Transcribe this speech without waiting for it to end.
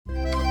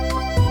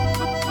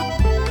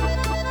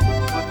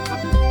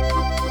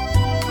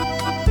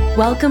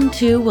Welcome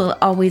to We'll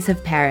Always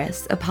Have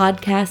Paris, a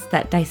podcast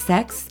that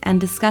dissects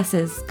and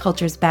discusses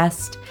culture's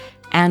best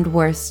and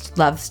worst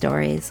love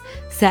stories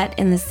set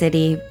in the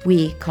city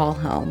we call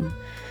home.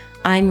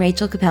 I'm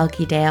Rachel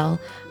Capelke-Dale,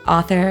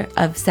 author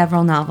of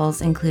several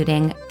novels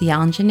including The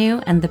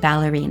Ingenue and The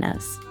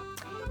Ballerinas.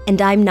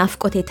 And I'm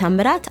Nafkote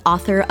Tambarat,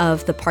 author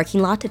of The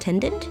Parking Lot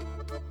Attendant.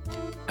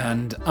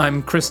 And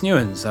I'm Chris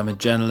Newens. I'm a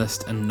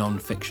journalist and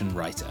non-fiction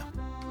writer.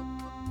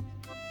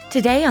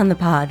 Today on the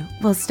pod,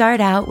 we'll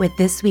start out with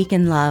This Week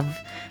in Love,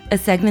 a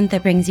segment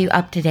that brings you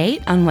up to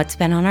date on what's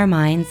been on our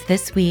minds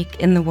this week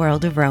in the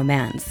world of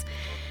romance.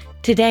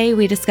 Today,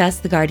 we discuss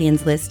The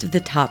Guardian's list of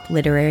the top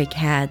literary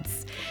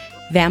cads.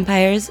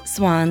 Vampires,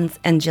 swans,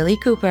 and Jilly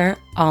Cooper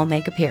all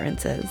make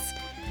appearances.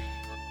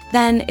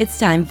 Then it's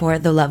time for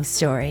The Love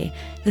Story,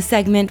 the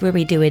segment where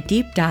we do a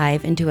deep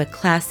dive into a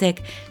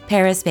classic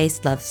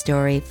Paris-based love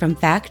story from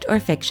fact or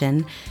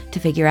fiction to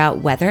figure out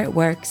whether it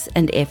works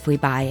and if we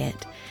buy it.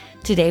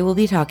 Today we'll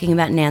be talking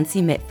about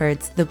Nancy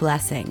Mitford's The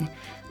Blessing.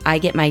 I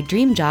get my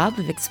dream job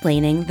of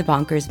explaining the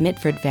bonkers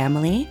Mitford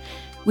family.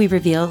 We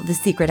reveal the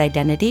secret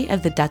identity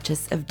of the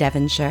Duchess of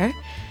Devonshire.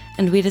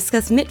 And we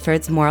discuss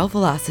Mitford's moral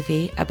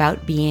philosophy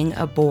about being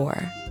a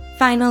bore.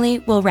 Finally,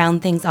 we'll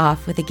round things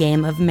off with a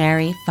game of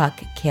Marry,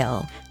 Fuck,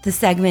 Kill, the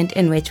segment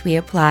in which we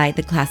apply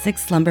the classic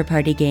slumber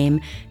party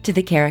game to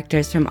the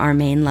characters from our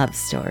main love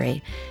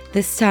story.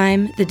 This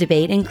time, the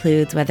debate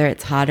includes whether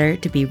it's hotter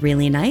to be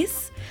really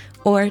nice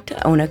or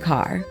to own a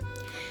car.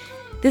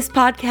 This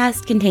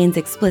podcast contains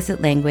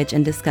explicit language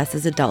and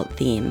discusses adult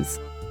themes.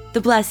 The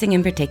Blessing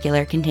in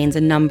particular contains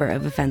a number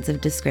of offensive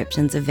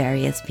descriptions of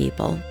various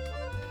people.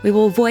 We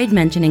will avoid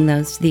mentioning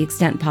those to the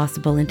extent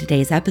possible in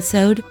today's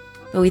episode,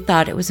 but we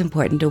thought it was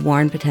important to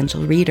warn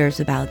potential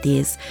readers about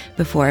these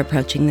before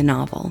approaching the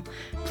novel.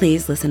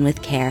 Please listen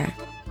with care.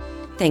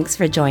 Thanks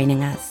for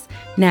joining us.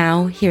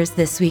 Now, here's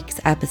this week's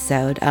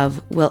episode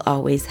of We'll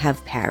Always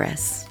Have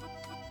Paris.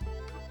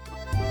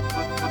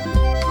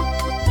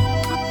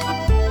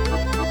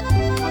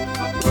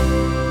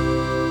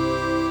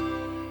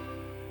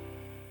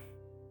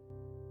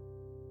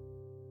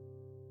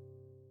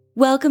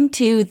 Welcome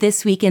to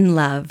This Week in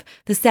Love,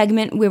 the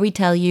segment where we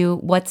tell you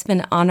what's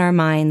been on our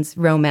minds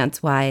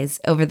romance-wise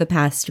over the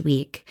past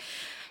week.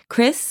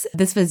 Chris,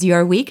 this was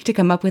your week to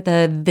come up with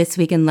a This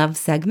Week in Love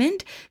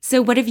segment.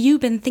 So what have you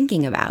been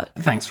thinking about?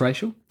 Thanks,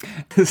 Rachel.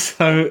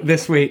 So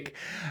this week,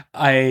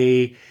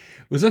 I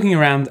was looking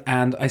around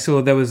and I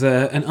saw there was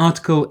an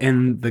article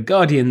in The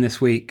Guardian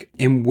this week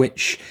in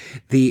which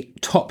the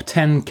top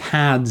 10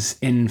 cads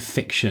in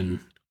fiction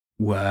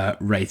were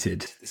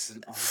rated.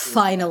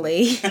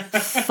 Finally.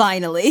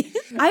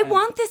 I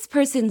want this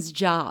person's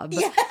job.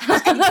 Yeah,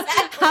 exactly.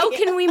 How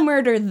can we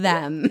murder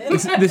them?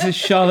 This is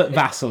Charlotte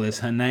Vassal is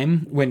her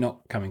name. We're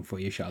not coming for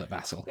you, Charlotte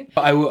Vassal.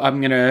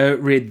 I'm going to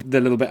read the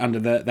little bit under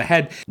the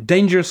head.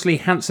 Dangerously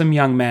handsome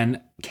young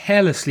men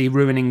carelessly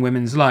ruining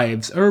women's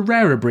lives are a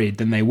rarer breed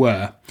than they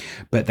were,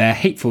 but their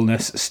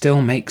hatefulness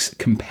still makes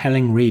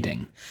compelling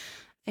reading.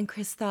 And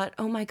Chris thought,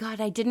 oh my God,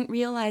 I didn't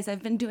realize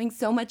I've been doing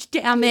so much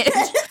damage.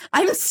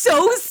 I'm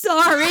so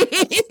sorry.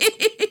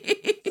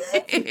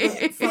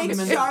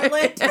 Thanks,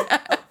 Charlotte.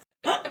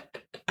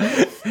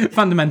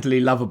 Fundamentally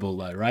lovable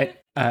though, right?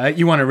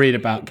 You want to read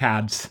about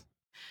cads.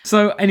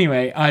 So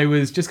anyway, I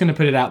was just going to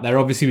put it out there.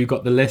 Obviously, we've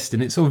got the list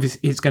and it's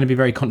going to be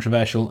very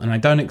controversial. And I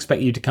don't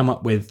expect you to come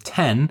up with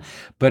 10,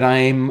 but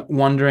I'm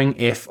wondering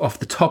if off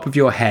the top of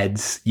your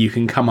heads, you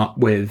can come up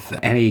with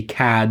any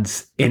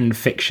cads in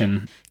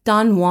fiction.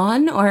 Don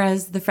Juan, or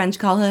as the French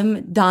call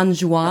him, Don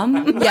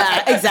Juan.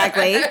 Yeah,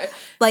 exactly.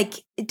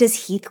 Like,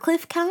 does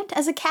Heathcliff count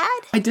as a cad?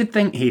 I did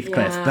think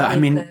Heathcliff, Yeah, but I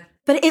mean...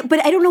 But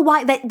I don't know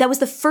why. That was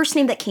the first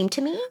name that came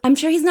to me. I'm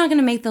sure he's not going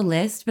to make the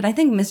list, but I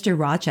think Mr.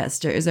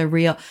 Rochester is a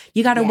real...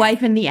 You got a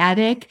wife in the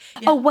attic.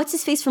 Yeah. Oh, what's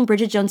his face from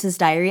Bridget Jones's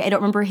Diary? I don't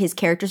remember his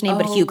character's name,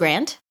 but Hugh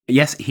Grant.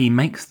 Yes, he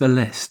makes the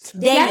list.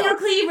 Daniel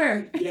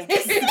Cleaver.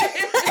 Yes.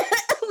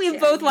 We've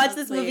both watched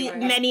this movie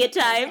many a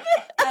time.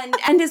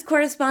 and his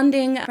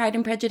corresponding Pride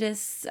and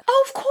Prejudice.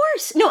 Oh, of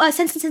course. No,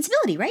 Sense and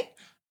Sensibility, right?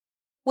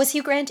 Was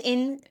Hugh Grant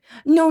in?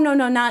 No,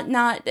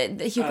 not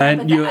Hugh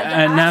Grant.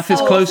 Naf is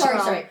closer.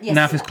 Sorry. Yes.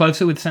 Naf is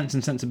closer with Sense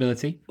and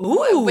Sensibility.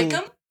 Ooh,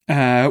 Wickham?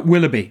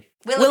 Willoughby.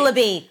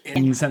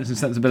 In Sense and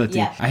Sensibility.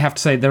 Yeah. I have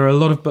to say, there are a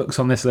lot of books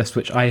on this list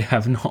which I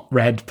have not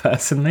read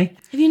personally.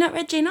 Have you not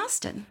read Jane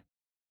Austen?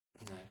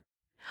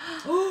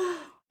 No.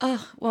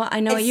 Oh, well,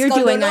 I know what you're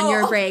doing on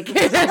your break.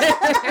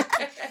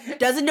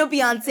 Doesn't know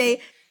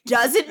Beyonce,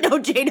 doesn't know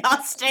Jane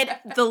Austen.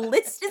 The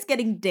list is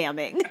getting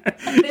damning.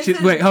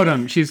 Wait, hold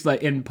on. She's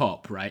like in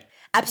pop, right?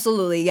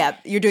 Absolutely, yeah.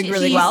 You're doing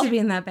really she well. Used to be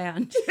in that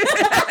band.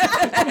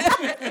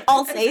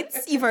 All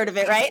Saints, you've heard of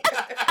it, right?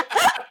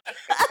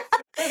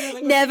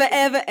 Never,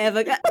 ever,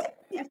 ever.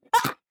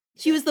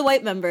 She was the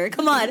white member.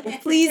 Come on,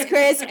 please,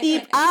 Chris,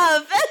 keep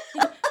up.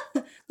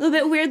 A little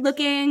bit weird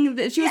looking.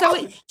 She was the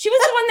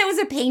one that was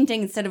a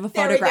painting instead of a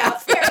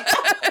photograph.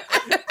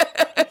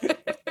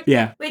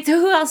 Yeah. Wait, so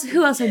who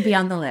else would be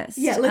on the list?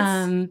 Yeah,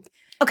 let's...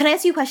 Oh, can I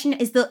ask you a question?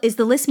 Is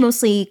the list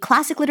mostly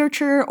classic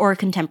literature or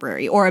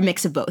contemporary or a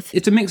mix of both?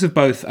 It's a mix of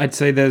both. I'd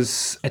say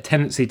there's a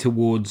tendency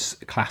towards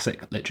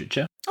classic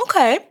literature.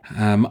 Okay.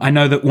 I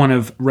know that one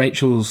of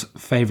Rachel's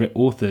favourite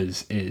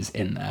authors is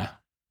in there.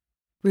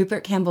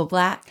 Rupert Campbell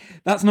Black.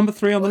 That's number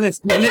 3 on the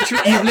list. You've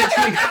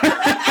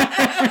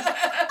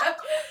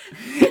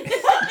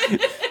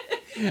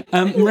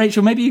literally...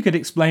 Rachel, maybe you could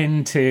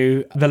explain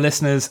to the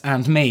listeners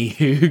and me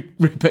who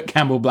Rupert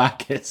Campbell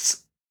Black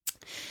is.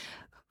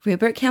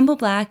 Rupert Campbell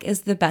Black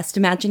is the best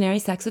imaginary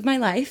sex of my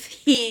life.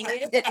 He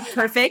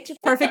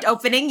Perfect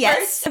opening,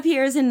 yes.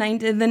 appears in the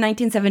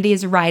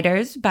 1970s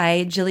Riders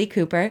by Jilly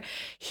Cooper.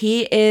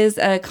 He is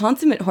a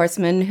consummate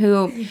horseman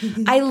who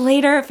I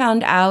later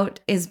found out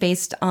is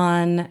based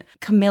on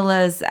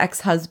Camilla's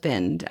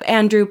ex-husband,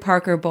 Andrew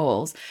Parker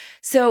Bowles.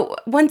 So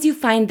once you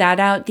find that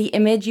out, the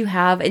image you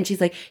have, and she's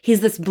like,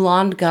 he's this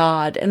blonde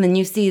god, and then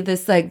you see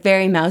this like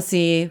very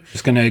mousy...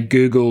 Just going to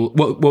Google,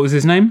 what was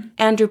his name?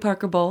 Andrew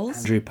Parker Bowles.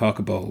 Andrew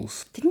Parker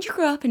Bowles. Didn't you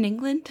grow up in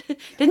England?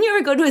 Didn't you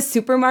ever go to a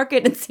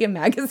supermarket and see a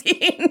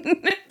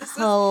magazine?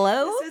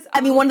 Hello?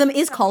 I mean, one of them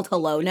is called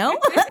Hello, no?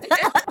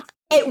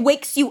 It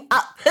wakes you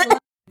up.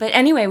 But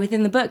anyway,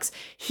 within the books,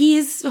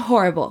 he's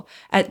horrible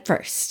at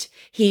first.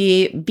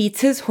 He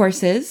beats his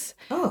horses.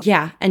 Oh.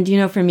 Yeah, and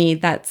for me,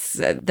 that's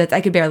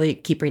I could barely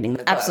keep reading the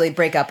book. Absolutely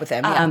break up with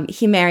him. Yeah.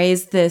 He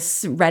marries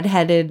this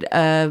redheaded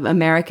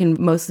American,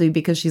 mostly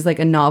because she's like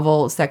a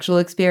novel sexual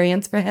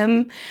experience for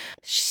him.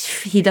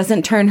 He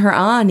doesn't turn her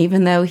on,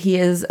 even though he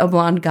is a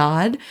blonde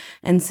god.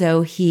 And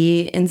so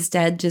he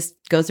instead just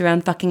goes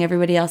around fucking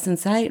everybody else in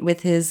sight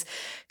with his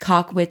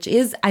cock, which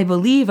is, I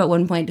believe, at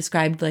one point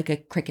described like a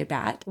cricket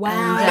bat.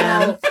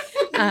 Wow.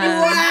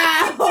 And,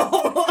 wow.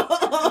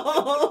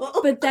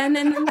 But then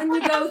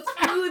you go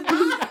through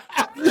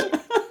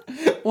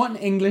What an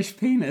English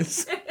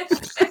penis.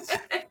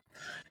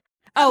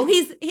 Oh,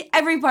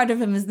 every part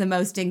of him is the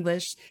most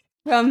English.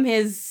 From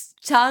his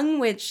tongue,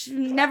 which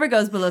never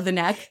goes below the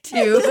neck,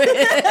 to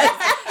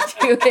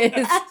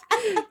his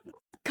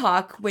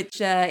cock,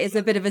 which is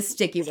a bit of a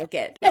sticky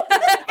wicket.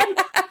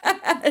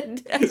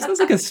 It sounds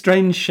like a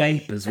strange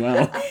shape as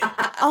well.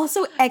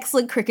 Also,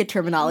 excellent cricket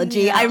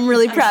terminology. Yeah, I'm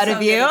really proud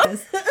of you.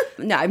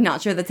 No, I'm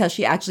not sure that's how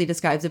she actually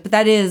describes it, but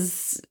that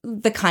is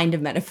the kind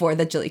of metaphor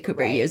that Jilly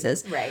Cooper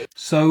uses. Right.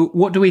 So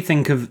what do we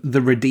think of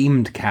the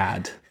redeemed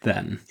cad,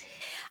 then?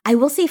 I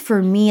will say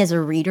for me as a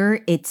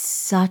reader, it's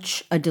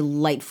such a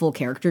delightful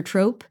character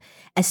trope,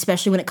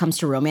 especially when it comes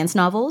to romance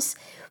novels,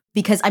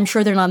 because I'm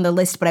sure they're not on the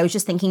list, but I was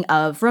just thinking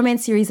of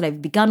romance series that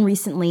I've begun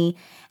recently,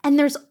 and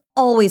there's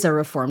always a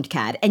reformed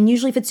cad. And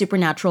usually if it's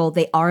supernatural,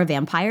 they are a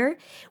vampire,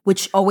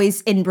 which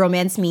always in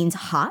romance means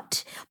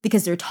hot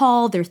because they're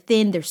tall, they're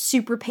thin, they're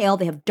super pale,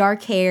 they have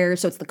dark hair.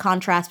 So it's the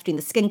contrast between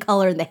the skin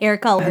color and the hair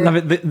color. I love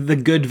it. The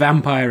good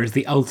vampire is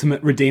the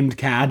ultimate redeemed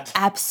cad.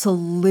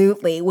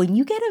 Absolutely. When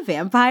you get a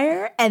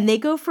vampire and they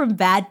go from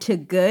bad to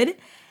good,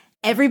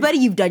 everybody,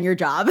 you've done your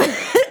job.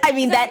 I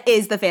mean, that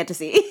is the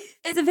fantasy.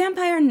 Is a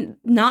vampire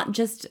not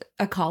just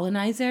a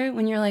colonizer?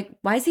 When you're like,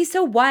 why is he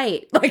so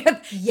white? Like,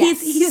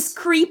 yes. he's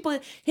creepy.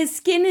 His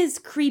skin is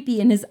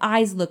creepy and his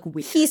eyes look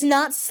weird. He's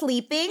not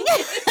sleeping.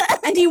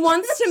 And he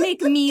wants to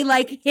make me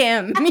like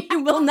him. He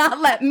will not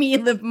let me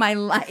live my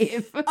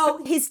life.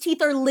 Oh, his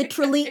teeth are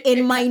literally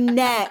in my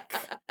neck.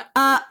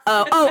 Oh,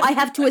 I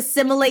have to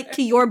assimilate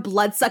to your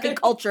blood-sucking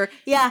culture.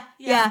 Yeah.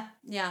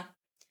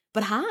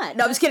 But hot.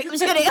 No, I'm just kidding.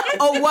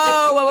 Oh,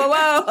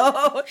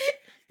 whoa.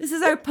 This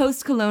is our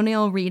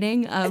post-colonial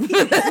reading of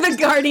The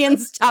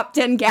Guardian's top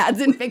 10 cads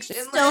in fiction.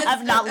 Still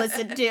have not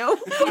listened to.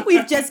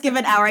 We've just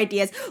given our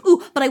ideas.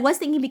 Ooh, but I was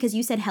thinking because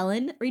you said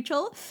Helen,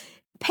 Rachel,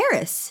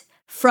 Paris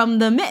from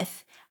The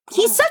Myth.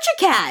 He's such a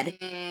cad.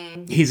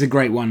 He's a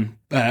great one.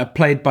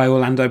 Played by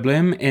Orlando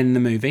Bloom in the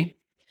movie.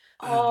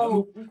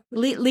 Oh,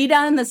 Leda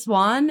and the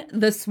Swan.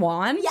 The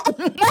Swan? Yeah.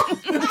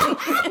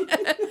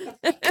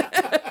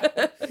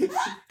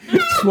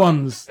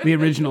 Swans, the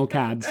original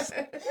cads.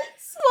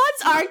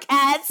 Swans are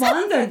cats.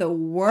 Swans are the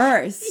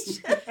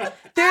worst.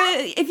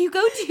 If you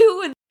go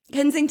to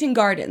Kensington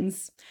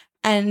Gardens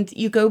and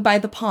you go by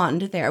the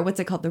pond there, what's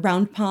it called? The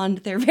round pond.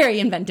 They're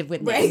very inventive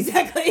with names. Right,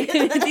 exactly.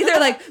 It's either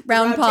like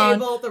round pond,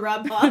 table, the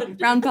round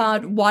pond, round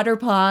pond, water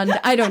pond.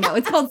 I don't know.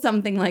 It's called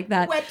something like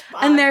that. Wet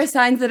pond. And there are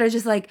signs that are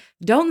just like,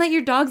 don't let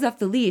your dogs off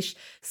the leash.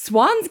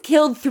 Swans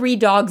killed 3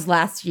 dogs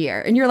last year.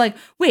 And you're like,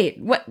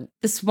 wait, what?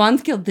 The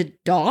swans killed the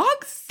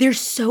dogs? They're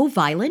so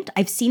violent.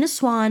 I've seen a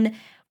swan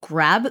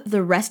grab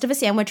the rest of a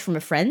sandwich from a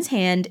friend's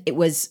hand. It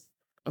was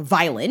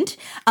violent.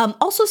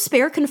 Also,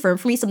 Spare confirmed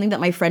for me something that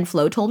my friend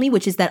Flo told me,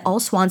 which is that all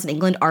swans in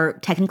England are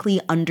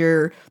technically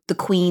under the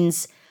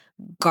Queen's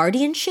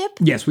guardianship.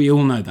 Yes, we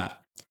all know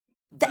that.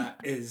 That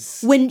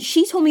is... When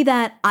she told me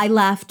that, I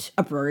laughed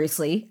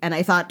uproariously, and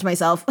I thought to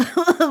myself,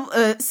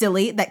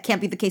 silly, that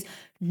can't be the case.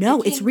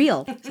 No, it's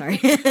real. Sorry.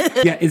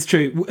 Yeah, it's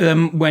true.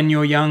 When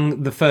you're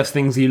young, the first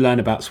things you learn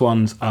about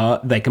swans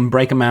are they can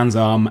break a man's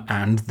arm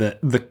and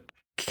the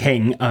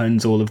king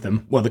owns all of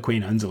them. Well, the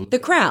queen owns all of them.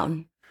 The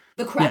crown.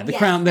 The crown. Yeah, the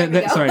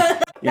crown. Sorry.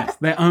 Yes,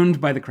 they're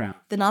owned by the crown.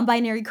 The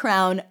non-binary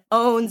crown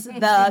owns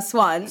the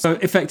swans. So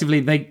effectively,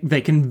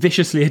 they can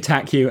viciously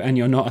attack you and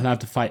you're not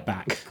allowed to fight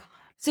back.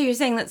 So you're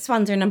saying that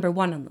swans are number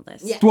 1 on the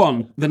list? Yeah.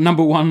 Swan, the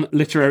number 1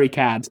 literary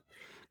cad.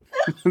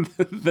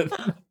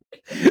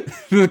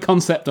 the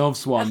concept of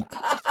swan.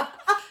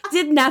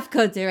 Did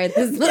Nafcote write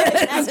this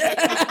list?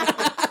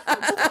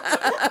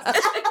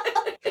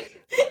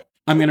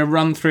 I'm going to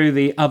run through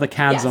the other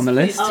cads on the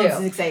list. Oh, this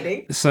is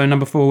exciting. So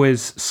number 4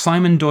 is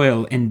Simon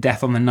Doyle in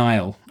Death on the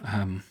Nile.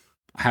 I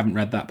haven't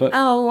read that book.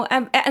 Oh,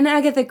 an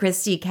Agatha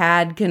Christie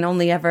cad can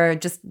only ever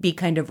just be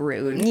kind of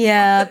rude.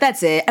 Yeah,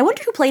 that's it. I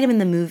wonder who played him in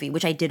the movie,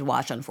 which I did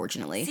watch,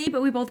 unfortunately. See,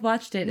 but we both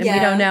watched it and we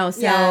don't know.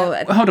 So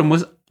Well, hold on,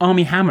 was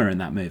Armie Hammer in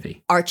that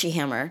movie? Archie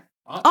Hammer.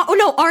 Oh,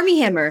 no, Armie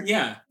Hammer.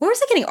 Yeah. Where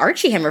was I getting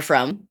Archie Hammer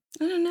from?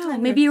 I don't know.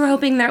 Maybe you were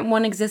hoping that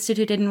one existed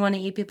who didn't want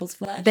to eat people's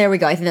flesh. There we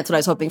go. I think that's what I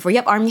was hoping for.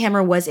 Yep, Armie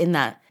Hammer was in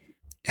that.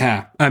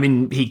 Yeah. I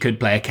mean, he could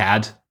play a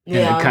cad in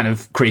a kind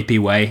of creepy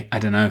way. I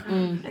don't know.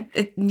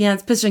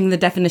 It's pushing the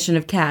definition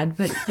of cad,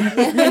 but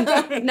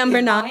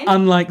number 9.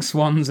 Unlike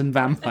swans and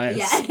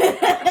vampires.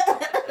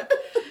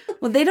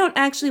 Well, they don't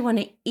actually want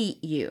to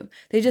eat you.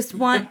 They just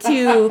want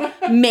to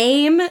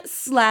maim/feed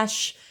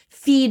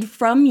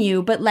from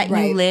you, but let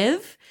you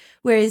live.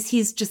 Whereas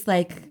he's just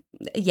like,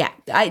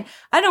 I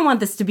don't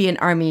want this to be an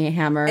Armie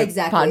Hammer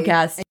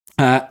podcast.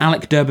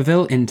 Alec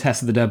d'Urberville in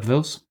Tess of the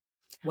D'Urbervilles.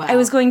 Wow. I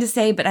was going to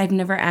say, but I've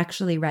never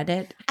actually read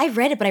it. I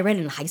read it, but I read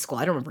it in high school.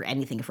 I don't remember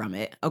anything from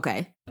it.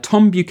 Okay.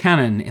 Tom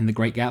Buchanan in The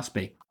Great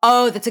Gatsby.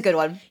 Oh, that's a good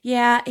one.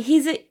 Yeah,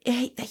 he's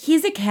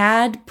a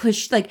cad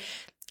pushed like.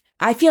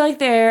 I feel like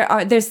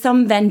there's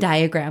some Venn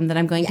diagram that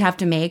I'm going to have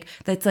to make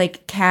that's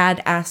like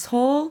cad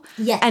asshole.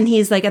 Yes. And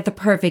he's like at the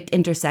perfect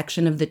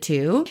intersection of the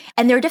two.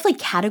 And there are definitely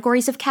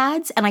categories of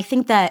cads, and I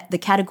think that the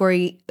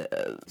category...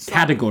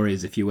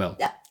 Categories, if you will.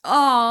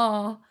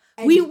 Oh,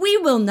 we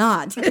will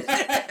not.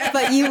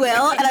 But you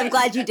will, and I'm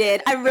glad you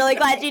did. I'm really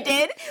glad you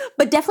did.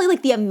 But definitely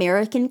like the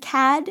American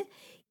cad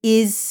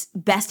is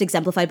best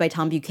exemplified by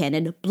Tom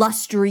Buchanan.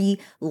 Blustery,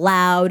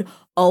 loud,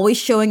 always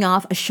showing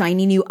off a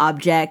shiny new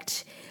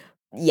object.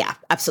 Yeah,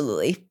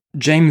 absolutely.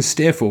 James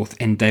Steerforth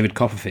in David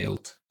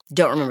Copperfield.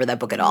 Don't remember that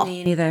book at all.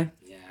 Me neither.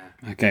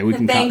 Okay, we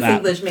can cut Thanks, that.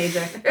 English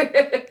major.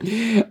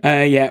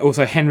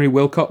 Also Henry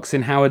Wilcox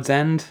in Howard's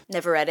End.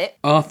 Never read it.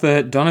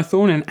 Arthur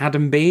Donnithorne in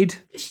Adam Bede.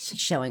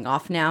 Showing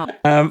off now.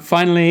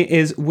 Finally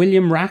is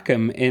William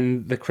Rackham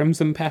in The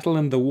Crimson Petal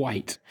and the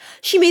White.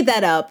 She made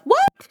that up.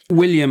 What?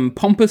 William,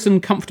 pompous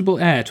and comfortable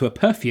heir to a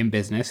perfume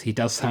business, he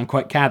does sound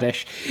quite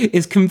caddish,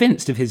 is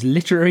convinced of his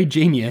literary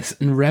genius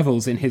and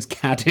revels in his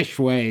caddish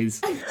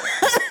ways.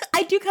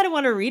 I do kind of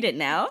want to read it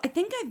now. I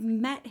think I've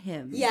met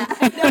him. Yeah,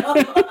 I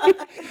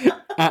know.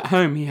 At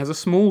home, he has a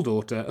small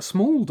daughter,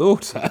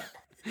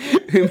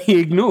 whom he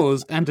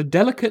ignores, and a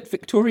delicate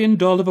Victorian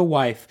doll of a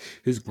wife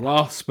whose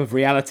grasp of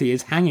reality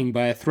is hanging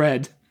by a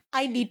thread.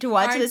 I need to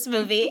watch this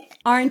movie.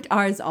 Aren't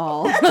ours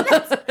all?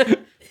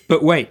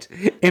 But wait,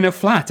 in a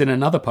flat in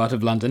another part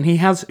of London, he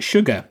has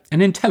Sugar,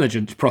 an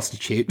intelligent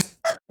prostitute.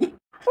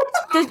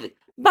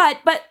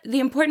 But the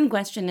important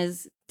question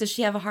is, does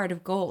she have a heart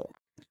of gold?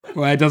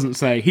 Well, it doesn't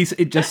say.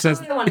 It just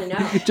says. I want to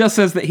know. It just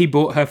says that he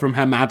bought her from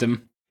her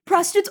madam.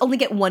 Prostitutes only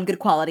get one good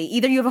quality.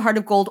 Either you have a heart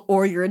of gold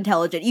or you're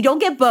intelligent. You don't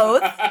get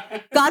both.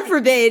 God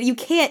forbid. You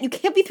can't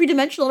be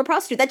three-dimensional in a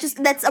prostitute.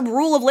 That's a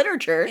rule of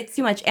literature. It's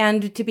too much.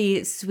 And to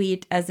be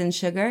sweet as in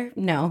sugar?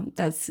 No,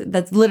 that's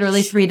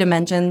literally 3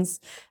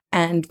 dimensions.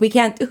 And we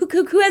can't,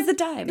 who has the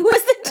time? Who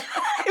has the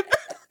time?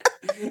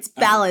 It's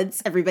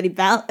balance. Everybody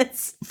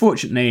balance.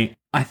 Fortunately,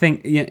 I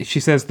think she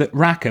says that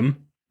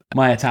Rackham,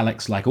 my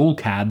italics like all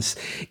cads,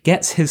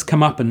 gets his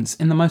comeuppance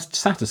in the most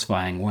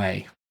satisfying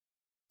way.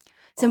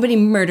 Somebody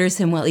murders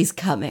him while he's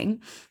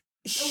coming.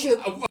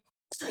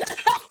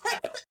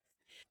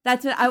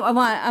 That's what I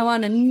want. I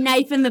want a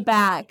knife in the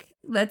back.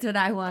 That's what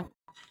I want.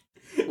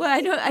 Well,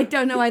 I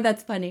don't know why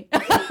that's funny.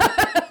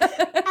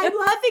 I'm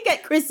laughing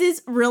at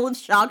Chris's real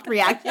shocked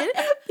reaction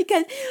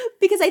because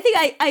I think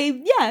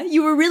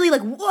you were really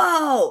like,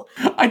 whoa.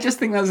 I just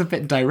think that's a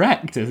bit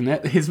direct, isn't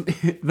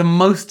it? The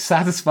most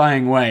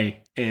satisfying way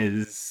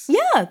is...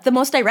 Yeah, the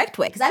most direct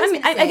way.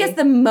 I guess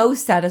the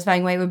most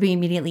satisfying way would be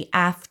immediately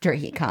after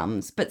he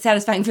comes, but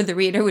satisfying for the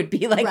reader would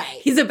be like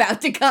he's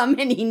about to come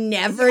and he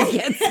never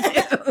gets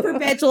to.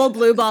 Perpetual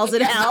blue balls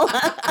in hell.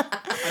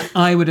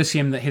 I would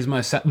assume that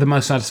the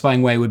most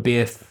satisfying way would be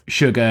if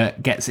Sugar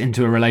gets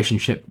into a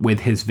relationship with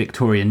his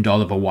Victorian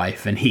doll of a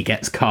wife and he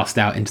gets cast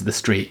out into the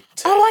street.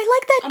 Oh, I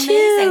like that too.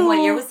 Amazing.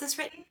 What year was this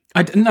written?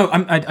 I don't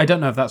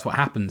know if that's what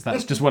happens.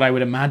 That's just what I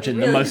would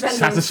imagine the most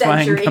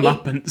satisfying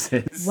comeuppance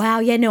is. Wow,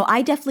 yeah, no,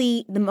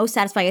 the most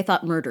satisfying, I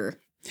thought murder.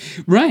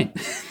 Right.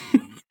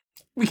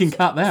 We can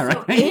cut there,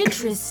 right?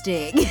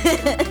 Interesting.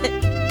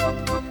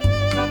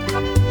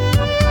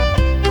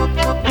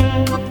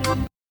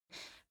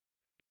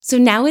 So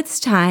now it's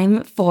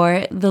time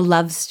for the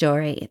love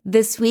story.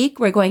 This week,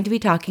 we're going to be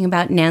talking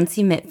about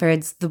Nancy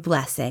Mitford's The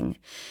Blessing.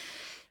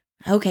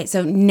 Okay,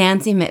 so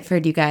Nancy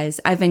Mitford, you guys,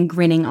 I've been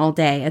grinning all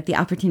day at the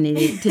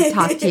opportunity to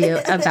talk to you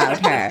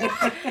about her.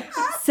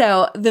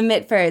 So the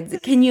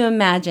Mitfords, can you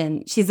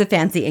imagine? She's a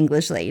fancy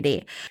English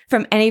lady.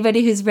 From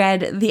anybody who's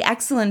read the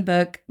excellent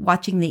book,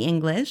 Watching the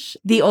English,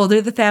 the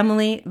older the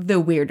family, the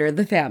weirder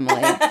the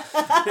family.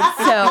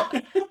 So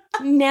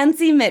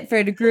Nancy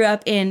Mitford grew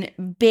up in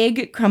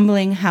big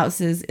crumbling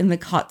houses in the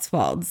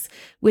Cotswolds,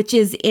 which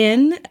is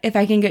in, if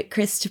I can get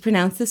Chris to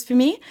pronounce this for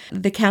me,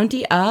 the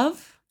county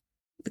of,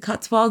 the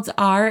Cotswolds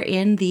are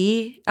in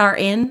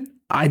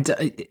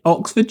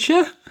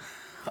Oxfordshire?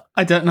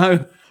 I don't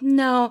know.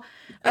 No.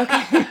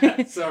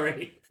 Okay.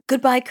 Sorry.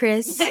 Goodbye,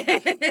 Chris.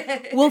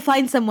 We'll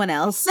find someone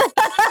else.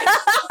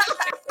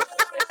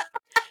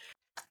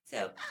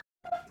 So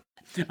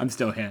I'm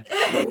still here.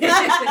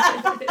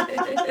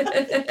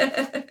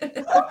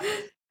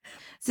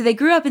 So they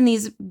grew up in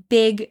these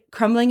big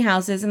crumbling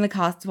houses in the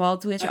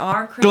Cotswolds, which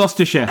are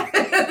Gloucestershire.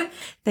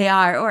 They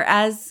are, or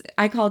as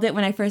I called it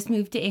when I first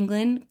moved to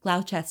England,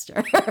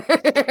 Gloucester.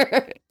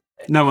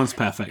 No one's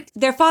perfect.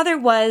 Their father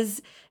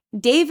was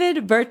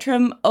David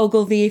Bertram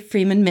Ogilvy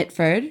Freeman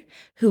Mitford,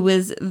 who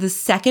was the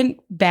second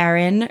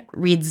Baron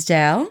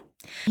Redesdale.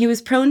 He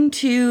was prone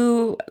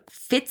to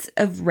fits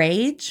of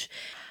rage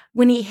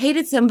when he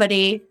hated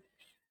somebody.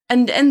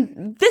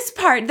 And this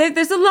part,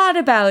 there's a lot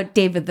about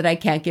David that I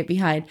can't get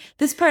behind.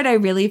 This part I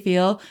really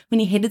feel, when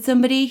he hated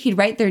somebody, he'd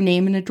write their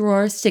name in a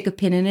drawer, stick a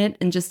pin in it,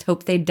 and just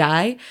hope they'd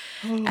die.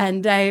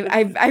 And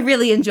I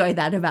really enjoy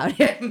that about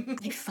him.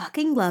 I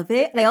fucking love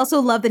it. I also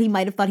love that he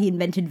might have thought he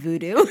invented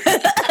voodoo.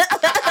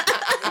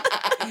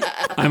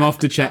 I'm off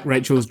to check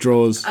Rachel's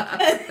drawers.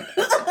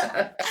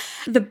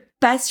 The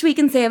best we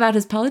can say about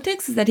his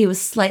politics is that he was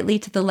slightly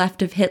to the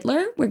left of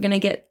Hitler. We're going to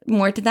get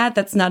more to that.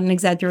 That's not an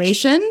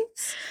exaggeration.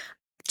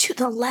 To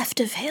the left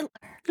of Hitler.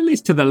 At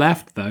least to the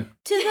left, though.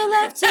 To the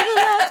left, to the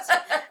left.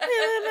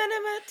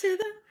 To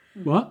the...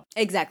 What?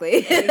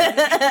 Exactly.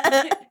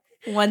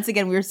 Once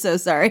again, we're so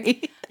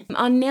sorry.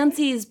 On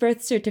Nancy's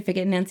birth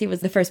certificate, Nancy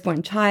was the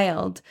firstborn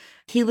child.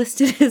 He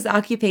listed his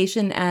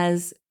occupation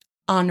as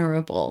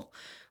honorable,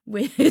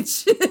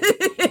 which...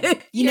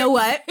 You know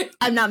what?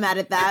 I'm not mad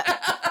at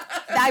that.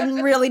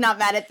 I'm really not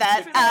mad at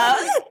that.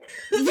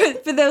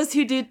 For those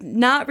who did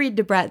not read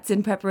Debrett's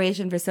in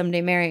preparation for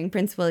someday marrying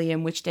Prince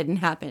William, which didn't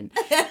happen.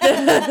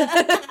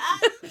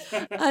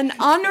 An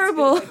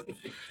honorable...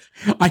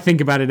 I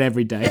think about it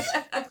every day.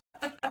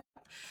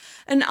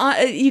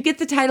 You get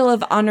the title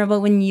of honorable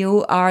when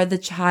you are the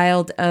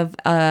child of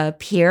a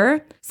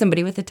peer,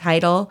 somebody with a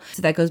title.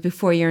 So that goes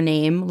before your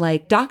name,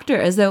 like doctor,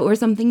 as though it were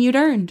something you'd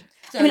earned.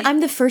 So I mean,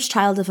 I'm the first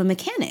child of a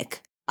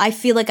mechanic. I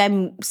feel like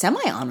I'm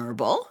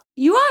semi-honorable.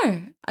 You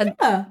are.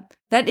 Yeah.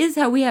 That is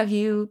how we have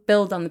you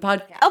billed on the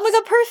podcast. Oh my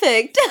God,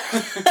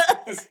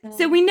 perfect.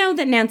 So we know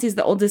that Nancy's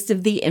the oldest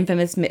of the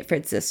infamous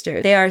Mitford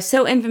sisters. They are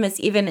so infamous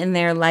even in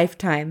their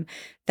lifetime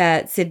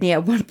that Sydney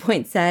at one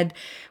point said,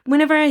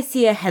 "Whenever I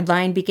see a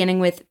headline beginning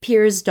with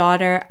Pierre's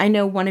daughter, I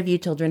know one of you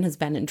children has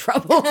been in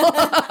trouble."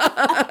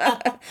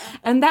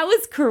 And that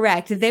was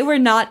correct. They were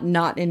not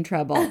in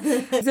trouble.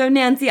 So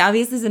Nancy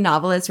obviously is a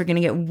novelist. We're going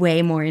to get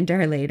way more into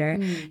her later.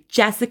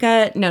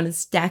 Jessica, known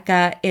as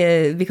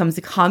Decca, becomes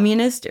a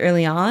communist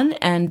early on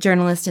and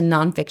journalist and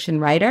nonfiction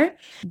writer.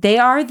 They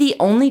are the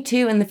only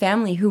two in the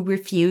family who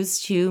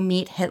refuse to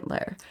meet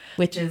Hitler,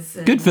 which is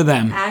good for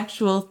them.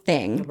 Actual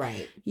thing.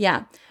 Right.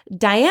 Yeah.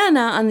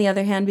 Diana, on the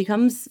other hand,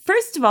 becomes,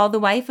 first of all, the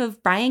wife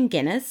of Brian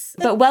Guinness.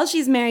 But while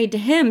she's married to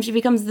him, she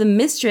becomes the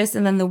mistress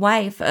and then the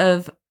wife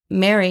of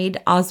married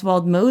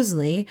Oswald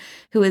Mosley,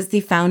 who is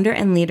the founder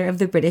and leader of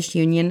the British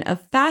Union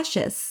of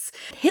Fascists.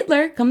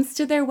 Hitler comes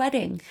to their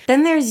wedding.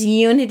 Then there's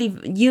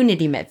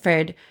Unity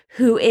Mitford,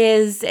 who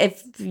is,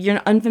 if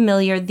you're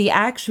unfamiliar, the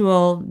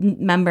actual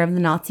member of the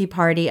Nazi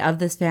party of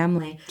this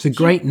family. It's a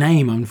great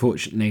name,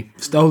 unfortunately.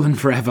 Stolen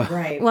forever.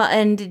 Right. Well,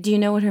 and do you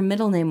know what her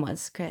middle name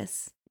was,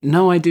 Chris?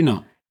 No, I do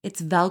not.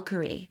 It's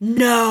Valkyrie.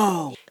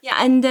 No. Yeah,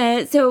 and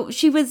so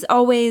she was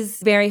always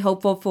very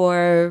hopeful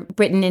for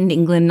Britain and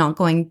England not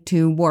going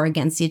to war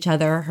against each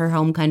other, her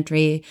home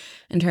country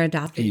and her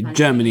adopted country.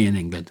 Germany and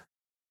England.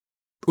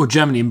 Or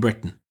Germany and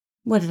Britain.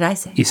 What did I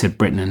say? You said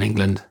Britain and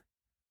England.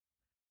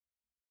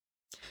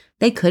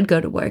 They could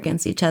go to war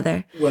against each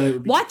other. Well,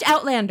 Watch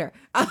Outlander.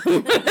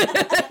 Scotland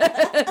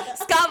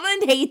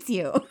hates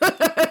you.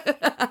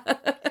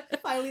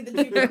 Finally,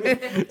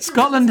 the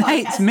Scotland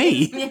hates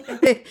me.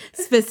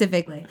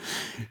 Specifically.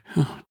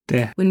 Oh,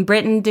 dear. When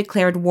Britain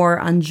declared war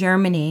on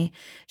Germany,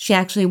 she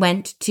actually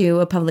went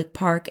to a public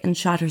park and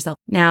shot herself.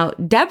 Now,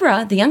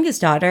 Deborah, the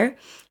youngest daughter,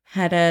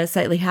 had a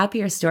slightly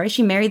happier story.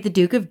 She married the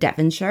Duke of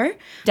Devonshire,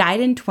 died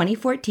in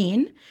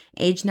 2014,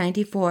 age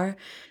 94.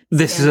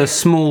 This is a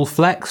small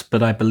flex,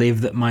 but I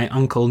believe that my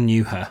uncle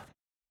knew her.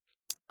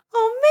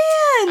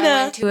 Oh, man.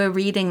 I went to a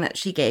reading that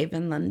she gave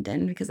in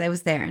London because I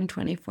was there in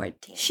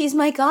 2014. She's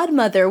my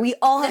godmother. We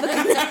all have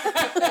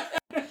a...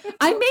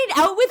 I made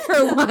out with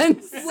her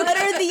once. What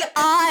are the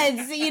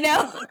odds, you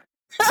know?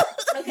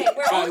 Okay,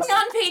 we're only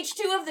on page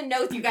 2 of the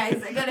notes, you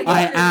guys.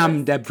 I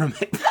am Deborah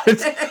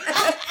Mitford.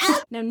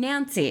 Now,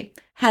 Nancy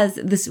has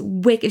this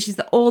wicked, she's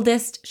the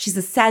oldest, she's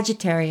a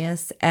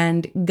Sagittarius,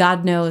 and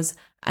God knows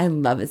I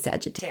love a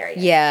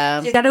Sagittarius.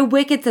 Yeah. She's got a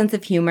wicked sense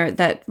of humor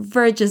that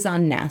verges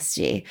on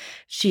nasty.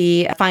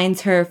 She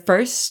finds her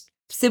first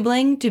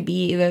sibling to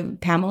be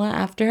Pamela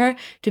after her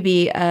to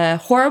be a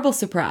horrible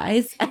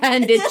surprise,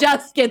 and it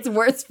just gets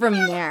worse from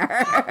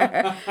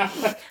there.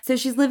 So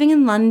she's living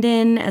in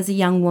London as a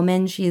young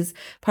woman. She's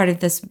part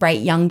of this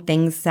Bright Young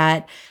Things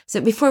set. So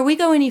before we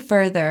go any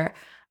further,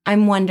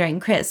 I'm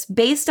wondering, Chris,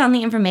 based on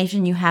the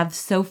information you have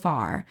so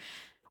far,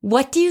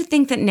 what do you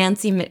think that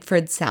Nancy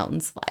Mitford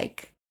sounds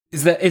like?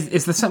 Is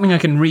there something I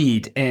can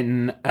read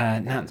in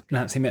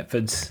Nancy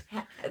Mitford's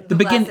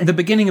the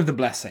beginning of The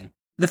Blessing?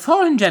 The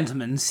foreign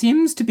gentleman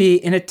seems to be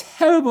in a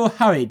terrible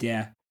hurry,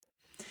 dear.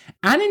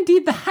 And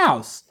indeed the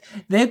house,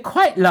 though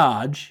quite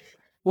large,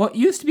 what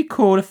used to be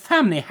called a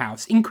family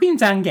house in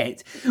Queen's Anne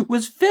Gate,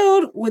 was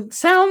filled with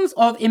sounds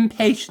of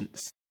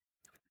impatience.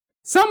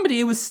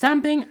 Somebody was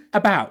stamping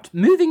about,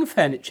 moving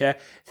furniture,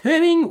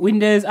 throwing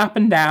windows up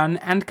and down,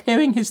 and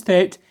clearing his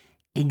throat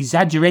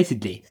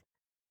exaggeratedly.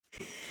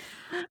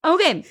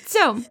 Okay,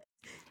 so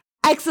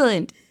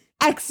excellent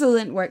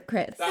work,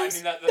 Chris.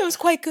 That was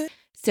quite good.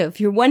 So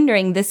if you're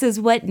wondering, this is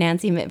what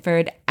Nancy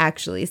Mitford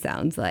actually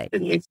sounds like. Oh,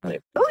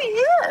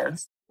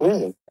 yes.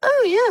 Oh,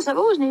 yes, I've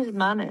always needed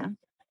money.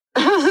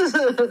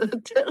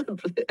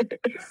 Terribly.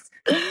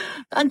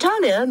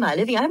 Entirely earn my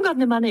living. I haven't got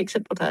any money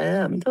except what I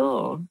earn at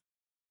all.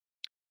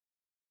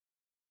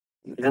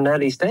 At an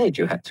early stage,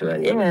 you had to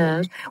earn your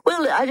Yes.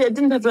 Well, I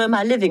didn't have to earn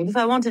my living. If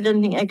I wanted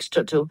anything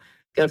extra to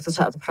go to the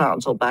south of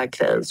France or buy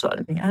clothes or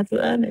anything, I had to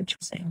earn it, you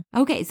see.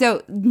 Okay,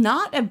 so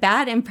not a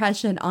bad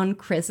impression on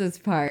Chris's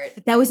part.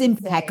 That was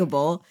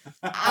impeccable.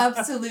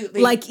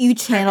 Absolutely. Like you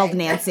channeled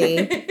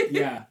Nancy.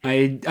 Yeah.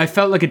 I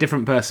felt like a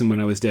different person when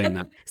I was doing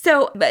that.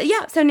 So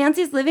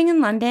Nancy's living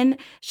in London.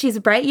 She's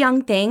a bright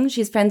young thing.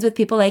 She's friends with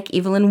people like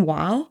Evelyn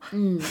Waugh.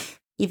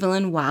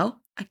 Evelyn Waugh.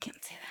 I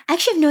can't say that. I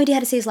actually have no idea how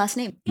to say his last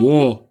name.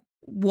 War.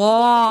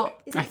 Waugh.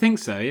 I think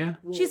so, yeah.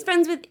 She's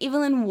friends with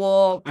Evelyn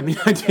Waugh. I mean,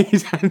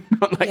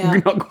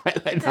 not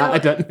quite like that, I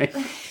don't think.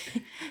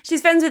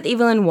 She's friends with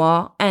Evelyn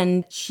Waugh,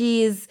 and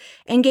she's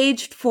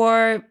engaged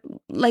for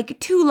like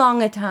too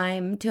long a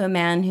time to a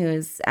man who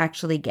is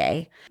actually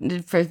gay.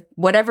 For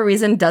whatever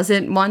reason,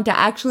 doesn't want to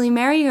actually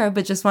marry her,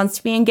 but just wants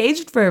to be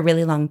engaged for a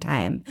really long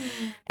time.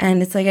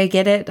 And it's like, I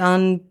get it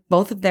on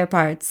both of their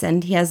parts.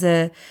 And he has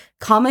a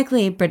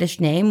comically British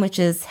name, which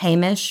is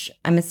Hamish,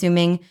 I'm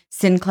assuming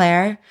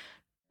Sinclair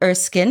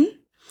Erskine.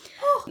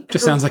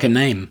 Just sounds like a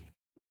name.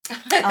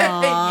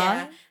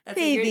 Aww.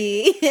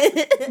 Baby.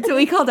 So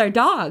we called our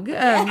dog.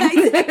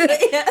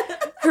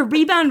 Her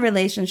rebound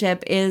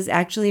relationship is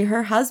actually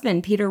her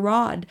husband, Peter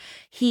Rod.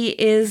 He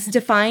is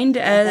defined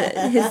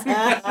as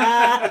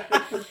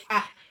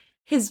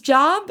his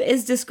job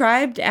is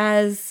described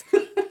as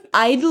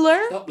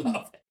idler.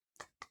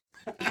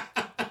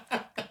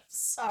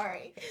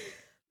 Sorry.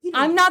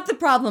 I'm not the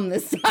problem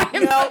this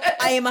time. No,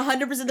 I am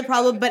 100% the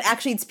problem, but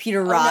actually it's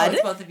Peter Rod. No,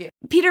 it's both of you.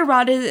 Peter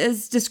Rod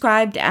is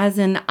described as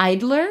an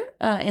idler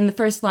in the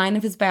first line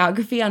of his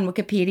biography on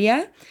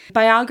Wikipedia.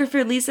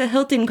 Biographer Lisa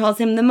Hilton calls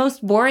him the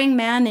most boring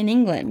man in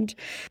England.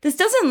 This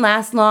doesn't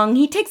last long.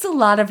 He takes a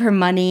lot of her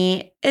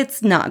money.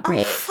 It's not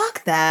great. Oh,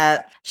 fuck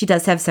that. She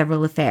does have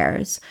several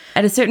affairs.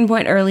 At a certain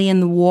point early in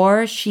the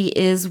war, she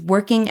is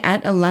working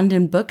at a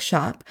London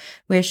bookshop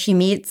where she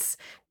meets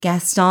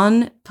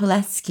Gaston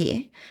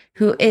Pulaski,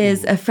 who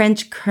is a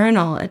French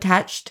colonel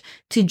attached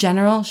to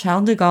General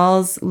Charles de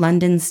Gaulle's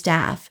London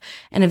staff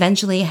and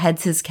eventually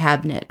heads his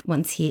cabinet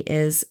once he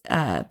is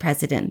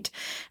president.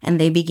 And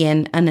they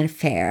begin an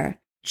affair.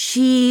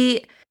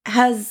 She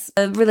has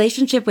a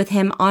relationship with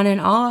him on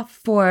and off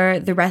for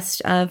the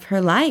rest of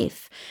her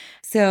life.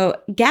 So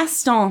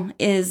Gaston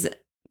is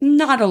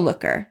not a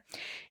looker.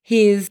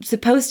 He's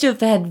supposed to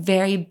have had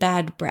very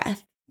bad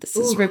breath. This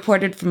is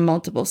reported from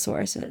multiple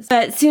sources.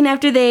 But soon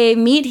after they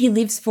meet, he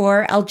leaves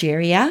for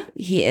Algeria.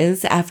 He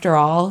is, after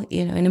all,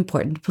 an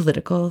important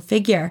political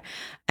figure.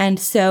 And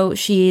so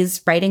she's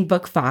writing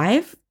book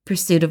 5,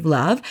 Pursuit of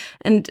Love,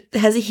 and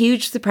has a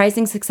huge,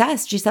 surprising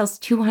success. She sells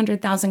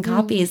 200,000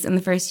 copies in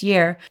the first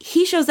year.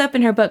 He shows up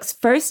in her books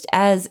first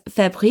as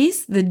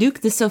Fabrice, the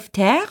Duc de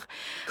Sauveterre,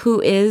 who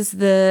is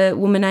the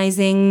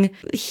womanizing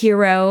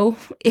hero,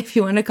 if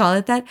you want to call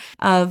it that,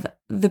 of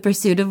The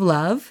Pursuit of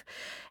Love,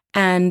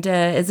 and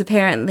is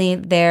apparently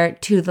there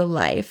to the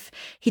life.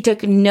 He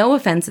took no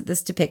offense at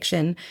this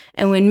depiction,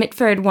 and when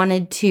Mitford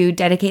wanted to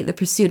dedicate The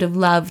Pursuit of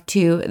Love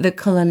to the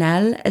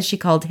Colonel, as she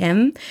called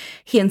him,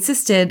 he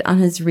insisted on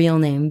his real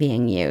name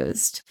being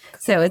used.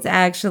 So it's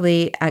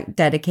actually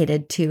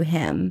dedicated to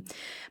him.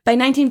 By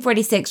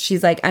 1946,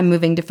 she's like, I'm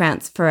moving to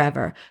France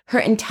forever. Her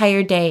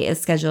entire day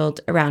is scheduled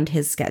around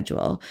his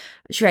schedule.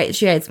 She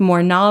writes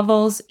more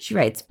novels. She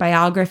writes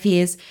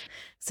biographies.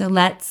 So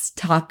let's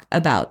talk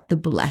about The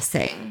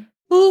Blessing.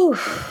 Ooh,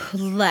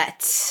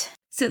 let's.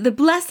 So The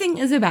Blessing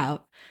is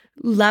about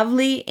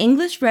lovely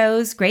English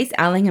Rose, Grace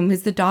Allingham,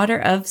 who's the daughter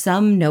of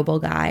some noble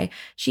guy.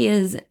 She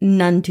is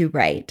none too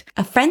bright.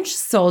 A French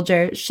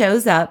soldier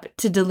shows up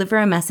to deliver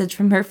a message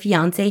from her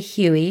fiancé,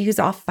 Huey, who's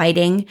off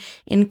fighting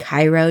in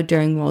Cairo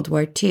during World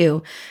War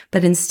II,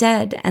 but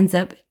instead ends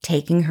up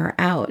taking her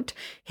out.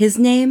 His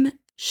name,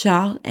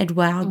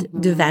 Charles-Edouard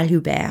de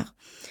Valhubert.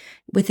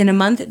 Within a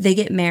month, they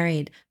get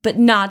married, but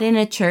not in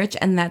a church,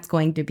 and that's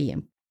going to be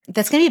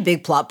That's going to be a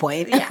big plot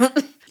point. Yeah.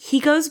 He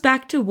goes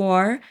back to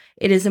war.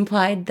 It is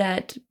implied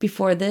that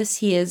before this,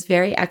 he is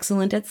very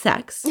excellent at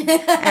sex.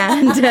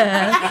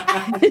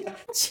 And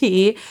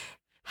she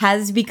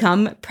has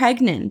become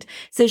pregnant.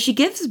 So she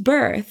gives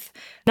birth,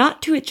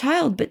 not to a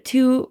child, but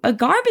to a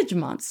garbage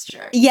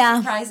monster. Yeah.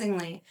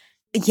 Surprisingly.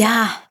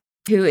 Yeah.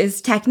 Who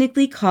is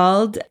technically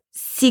called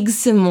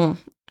Sigismund.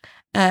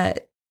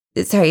 Look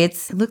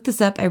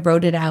this up. I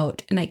wrote it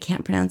out and I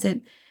can't pronounce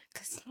it.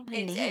 That's not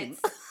my name.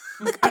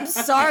 I'm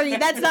sorry,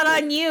 that's not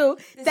on you.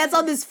 That's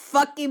on this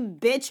fucking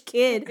bitch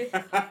kid.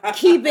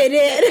 Keep it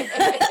in.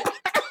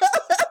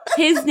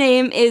 His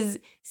name is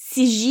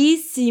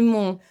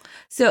Sigismund.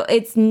 So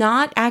it's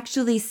not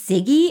actually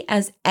Siggy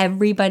as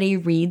everybody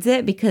reads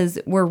it because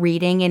we're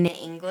reading in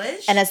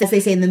English. And as they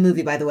say in the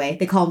movie, by the way,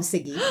 they call him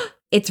Siggy.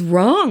 It's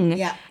wrong.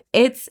 Yeah.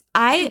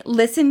 I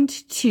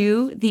listened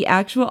to the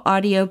actual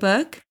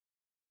audiobook.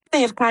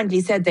 They have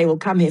kindly said they will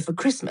come here for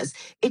Christmas.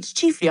 It's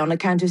chiefly on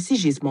account of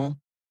Sigismund.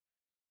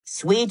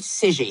 Sweet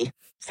Siggy,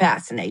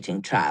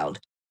 fascinating child,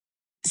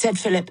 said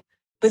Philip,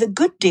 with a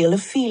good deal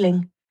of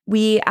feeling.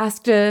 We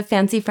asked a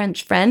fancy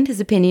French friend his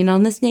opinion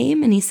on this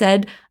name, and he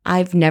said,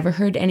 I've never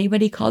heard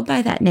anybody called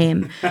by that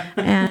name.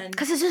 And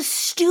because it's a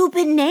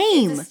stupid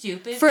name.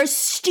 For a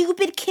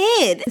stupid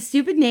kid. A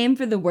stupid name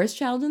for the worst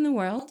child in the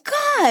world.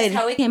 God. That's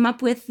how we came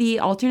up with the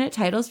alternate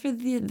titles for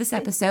this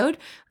episode.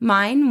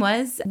 Mine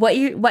was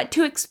what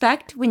to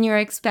expect when you're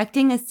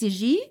expecting a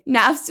Siggy.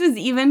 Naf's was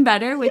even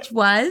better, which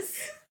was...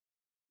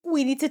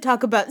 We need to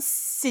talk about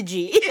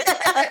Siggy.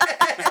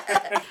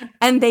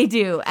 And they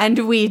do,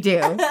 and we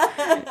do.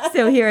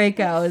 So here it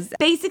goes.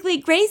 Basically,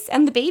 Grace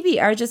and the baby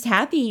are just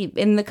happy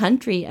in the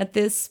country at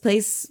this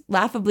place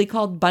laughably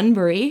called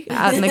Bunbury,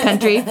 out in the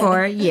country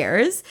for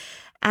years.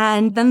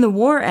 And then the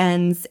war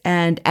ends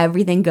and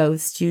everything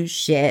goes to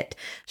shit.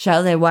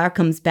 Charles-Edouard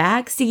comes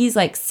back. Siggy's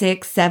like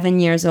 6, 7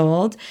 years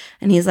old.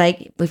 And he's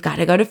like, we've got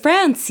to go to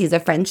France. He's a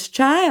French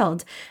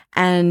child.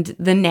 And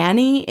the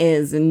nanny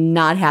is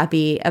not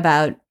happy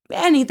about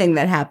anything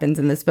that happens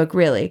in this book,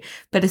 really,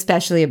 but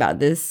especially about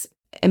this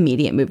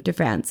immediate move to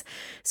France.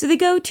 So they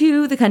go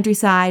to the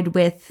countryside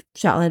with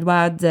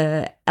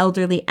Charles-Edouard's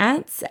elderly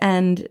aunts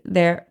and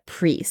their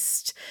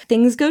priest.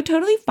 Things go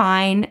totally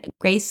fine.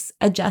 Grace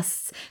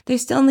adjusts. They're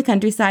still in the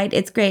countryside.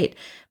 It's great.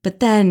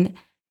 But then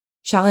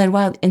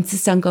Charles-Edouard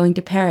insists on going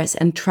to Paris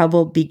and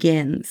trouble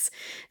begins.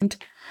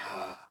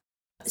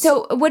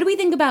 So what do we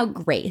think about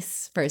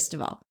Grace, first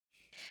of all?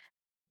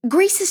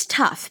 Grace is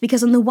tough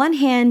because on the one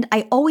hand,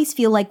 I always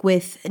feel like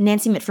with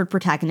Nancy Mitford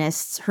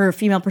protagonists, her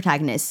female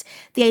protagonists,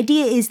 the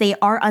idea is they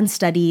are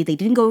unstudied, they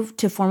didn't go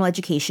to formal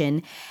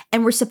education,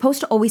 and we're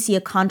supposed to always see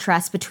a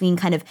contrast between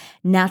kind of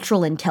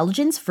natural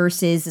intelligence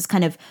versus this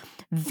kind of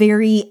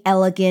very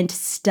elegant,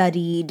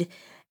 studied,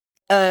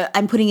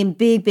 I'm putting in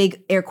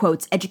big air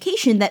quotes,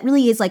 education that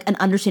really is like an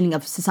understanding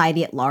of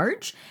society at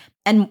large.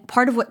 And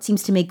part of what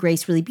seems to make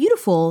Grace really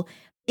beautiful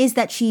is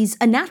that she's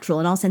a natural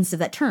in all senses of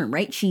that term,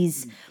 right?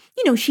 She's...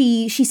 You know,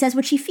 she says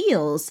what she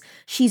feels.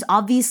 She's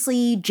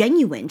obviously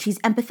genuine. She's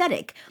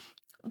empathetic.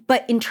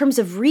 But in terms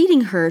of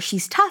reading her,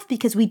 she's tough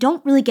because we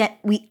don't really get,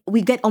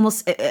 we get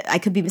almost, I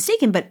could be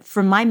mistaken, but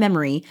from my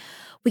memory,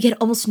 we get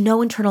almost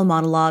no internal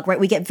monologue, right?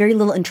 We get very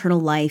little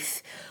internal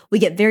life. We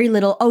get very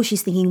little, oh,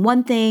 she's thinking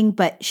one thing,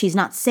 but she's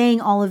not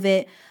saying all of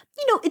it.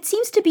 You know, it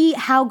seems to be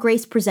how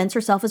Grace presents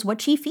herself as what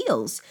she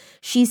feels.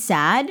 She's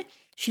sad.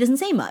 She doesn't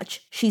say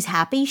much. She's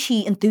happy.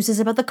 She enthuses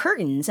about the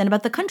curtains and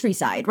about the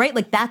countryside, right?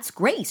 Like that's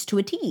Grace to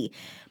a T.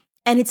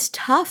 And it's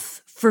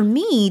tough for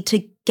me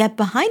to get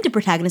behind a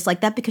protagonist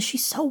like that because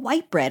she's so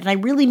white bread. And I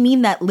really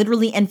mean that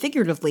literally and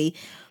figuratively.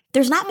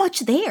 There's not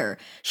much there.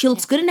 She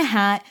looks good in a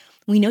hat.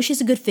 We know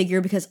she's a good figure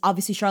because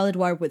obviously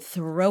Charles-Edouard would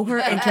throw her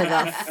into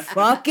the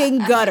fucking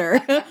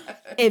gutter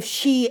if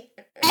she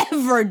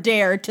ever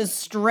dared to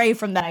stray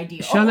from that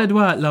ideal.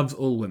 Charles-Edouard loves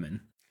all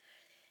women.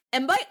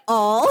 And by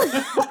all,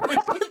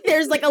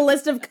 there's like a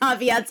list of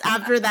caveats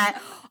after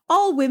that.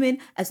 All women,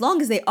 as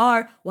long as they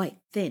are white,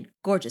 thin,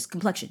 gorgeous,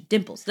 complexion,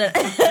 dimples.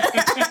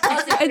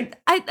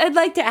 I'd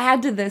like to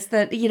add to this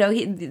that, you know,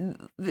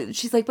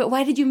 she's like, but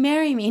why did you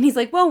marry me? And he's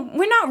like, well,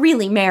 we're not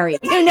really married.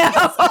 You know,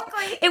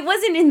 exactly. It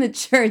wasn't in the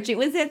church. It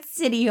was at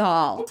City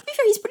Hall. To be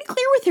fair, he's pretty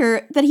clear with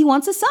her that he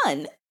wants a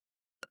son.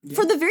 Yeah.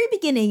 From the very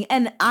beginning.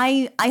 And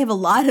I have a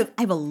lot of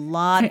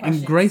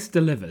and Grace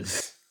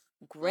delivers.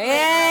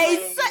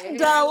 Grace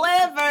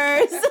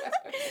delivers.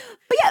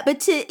 But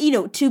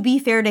to be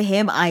fair to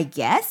him, I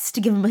guess,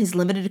 to give him his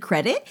limited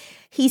credit,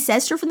 he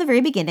says to her from the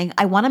very beginning,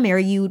 I want to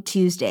marry you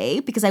Tuesday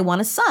because I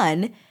want a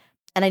son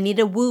and I need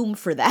a womb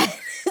for that.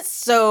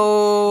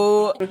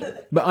 So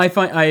But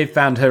I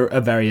found her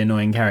a very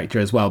annoying character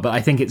as well. But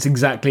I think it's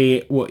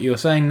exactly what you're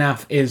saying,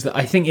 Naf, is that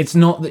I think it's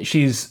not that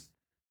she's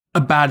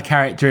a bad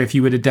character if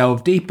you were to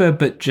delve deeper,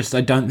 but just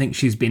I don't think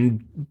she's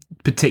been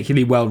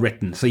particularly well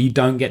written. So you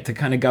don't get to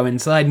kind of go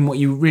inside, and what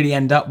you really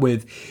end up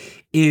with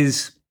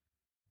is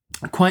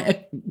quite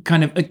a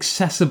kind of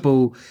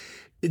accessible.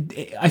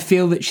 I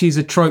feel that she's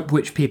a trope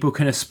which people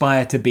can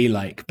aspire to be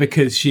like,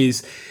 because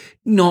she's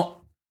not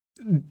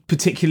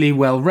particularly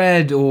well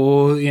read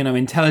or, you know,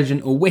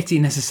 intelligent or witty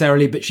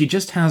necessarily, but she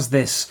just has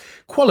this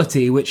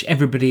quality which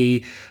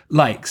everybody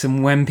likes,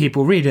 and when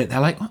people read it, they're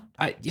like, oh,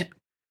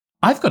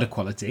 I've got a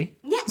quality.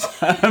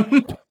 Yes.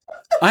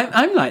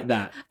 I'm like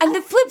that. And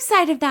the flip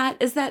side of that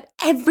is that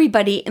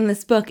everybody in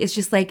this book is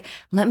just like,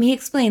 let me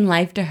explain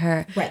life to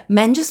her. Right.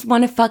 Men just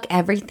want to fuck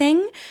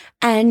everything.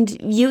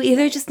 And you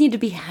either just need to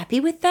be happy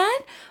with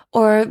that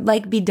or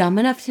like be dumb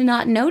enough to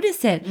not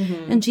notice it.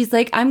 Mm-hmm. And she's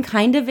like, I'm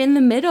kind of in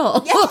the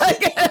middle.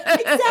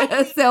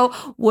 Exactly. So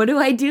what do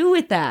I do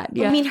with that?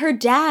 Yeah. I mean, her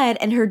dad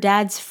and her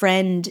dad's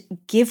friend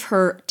give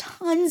her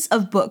tons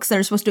of books that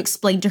are supposed to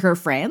explain to her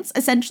France,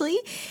 essentially.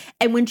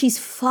 And when she's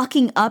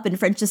fucking up in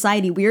French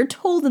society, we are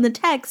told in the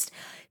text,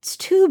 it's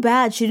too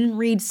bad she didn't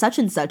read such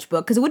and such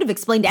book, because it would have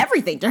explained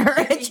everything to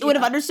her and she would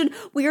have understood.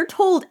 We are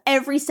told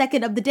every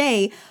second of the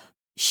day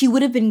she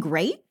would have been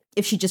great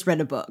if she just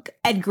read a book.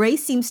 And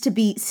Grace seems to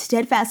be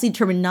steadfastly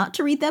determined not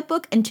to read that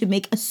book and to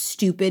make a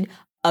stupid,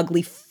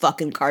 ugly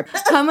fucking card.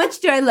 How much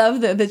do I love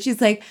though that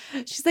she's like,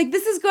 this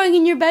is going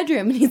in your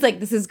bedroom. And he's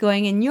like, this is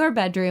going in your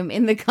bedroom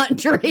in the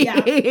country.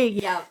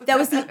 Yeah. That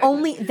was the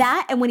only,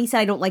 that and when he said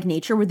I don't like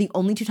nature were the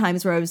only two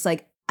times where I was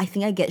like, I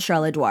think I get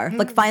Charlotte Edouard.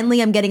 Like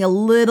finally I'm getting a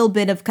little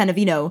bit of kind of,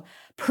 you know,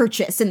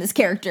 purchase in this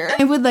character.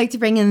 I would like to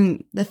bring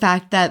in the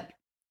fact that,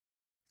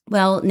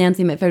 well,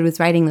 Nancy Mitford was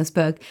writing this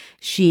book.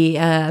 She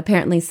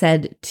apparently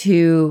said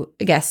to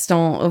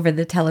Gaston over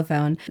the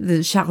telephone,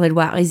 the Charles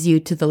Edouard is you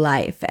to the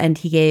life. And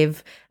he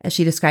gave, as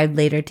she described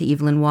later to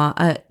Yves Lenoir,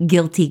 a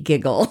guilty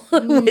giggle,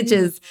 which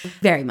is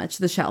very much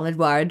the Charles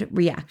Edouard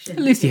reaction.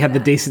 At least he had the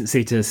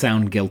decency to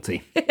sound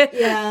guilty.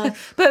 Yeah.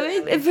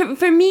 But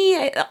for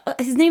me,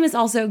 his name is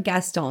also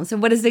Gaston. So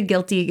what does a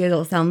guilty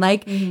giggle sound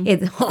like?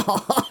 It's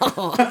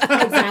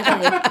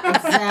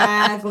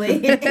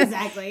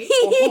Exactly.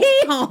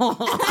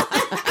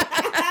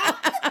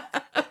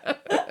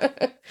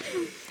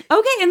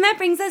 Okay, and that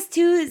brings us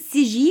to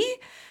Sigi,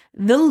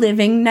 the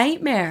living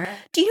nightmare.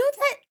 Do you know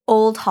that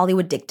old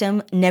Hollywood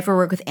dictum, never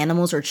work with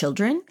animals or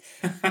children?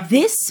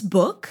 This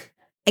book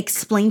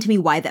explained to me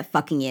why that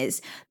fucking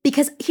is.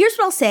 Because here's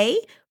what I'll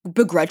say,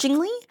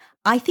 begrudgingly,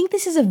 I think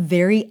this is a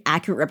very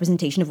accurate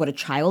representation of what a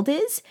child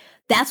is.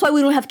 That's why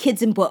we don't have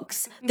kids in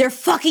books. They're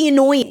fucking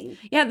annoying.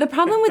 Yeah, the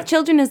problem with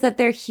children is that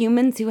they're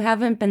humans who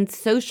haven't been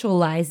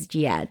socialized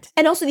yet.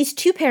 And also these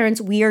two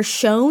parents, we are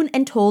shown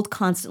and told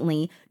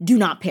constantly, do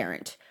not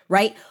parent,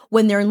 right?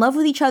 When they're in love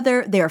with each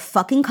other, they are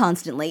fucking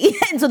constantly.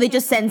 And so they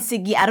just send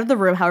Siggy out of the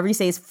room, however you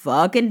say his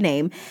fucking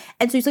name.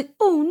 And so he's like,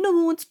 oh, no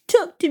one wants to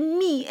talk to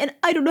me and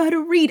I don't know how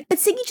to read. But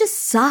Siggy just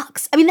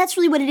sucks. I mean, that's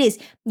really what it is.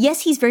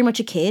 Yes, he's very much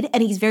a kid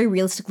and he's very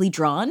realistically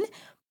drawn.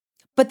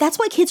 But that's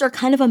why kids are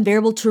kind of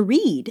unbearable to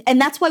read.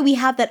 And that's why we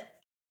have that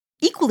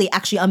equally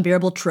actually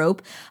unbearable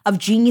trope of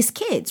genius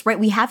kids, right?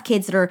 We have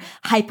kids that are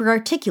hyper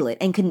articulate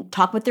and can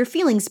talk about their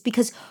feelings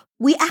because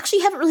we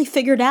actually haven't really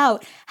figured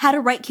out how to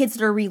write kids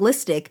that are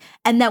realistic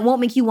and that won't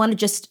make you want to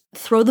just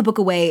throw the book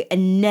away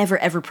and never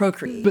ever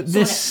procreate. But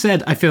this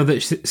said, I feel that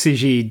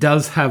Sigi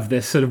does have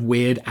this sort of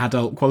weird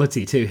adult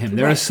quality to him.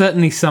 There are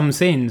certainly some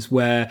scenes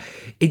where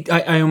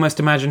I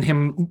almost imagine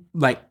him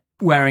like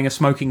wearing a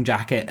smoking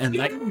jacket and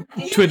like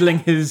twiddling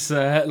his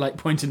like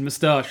pointed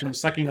moustache and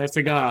sucking a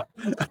cigar.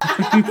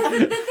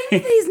 The thing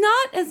is, he's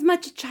not as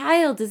much a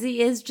child as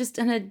he is just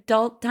an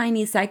adult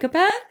tiny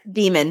psychopath.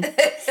 Demon.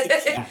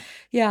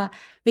 Yeah,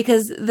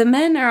 because the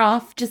men are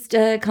off just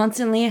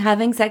constantly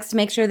having sex to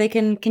make sure they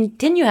can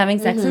continue having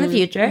sex in the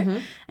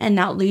future and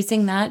not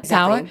losing that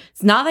power.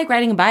 It's not like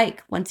riding a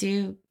bike. Once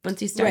you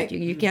start,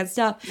 you can't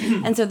stop.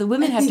 And so the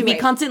women have to be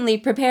constantly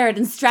prepared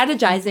and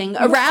strategizing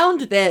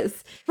around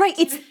this. Right.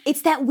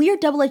 It's that weird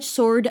double-edged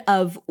sword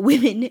of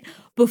women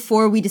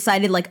before we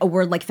decided like a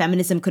word like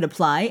feminism could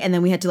apply and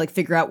then we had to like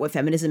figure out what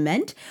feminism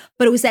meant.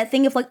 But it was that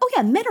thing of like, oh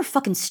yeah, men are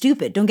fucking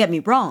stupid. Don't get me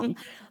wrong.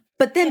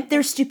 But then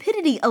their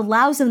stupidity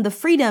allows them the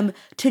freedom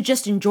to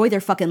just enjoy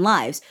their fucking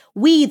lives.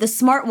 We, the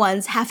smart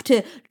ones, have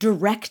to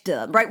direct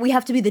them, right? We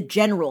have to be the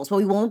generals, but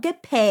we won't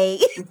get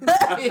pay.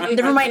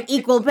 Never mind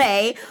equal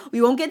pay.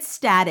 We won't get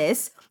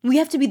status. We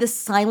have to be the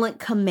silent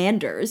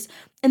commanders.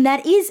 And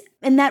that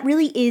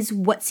really is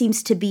what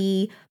seems to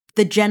be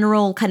the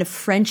general kind of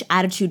French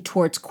attitude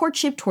towards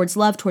courtship, towards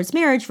love, towards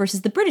marriage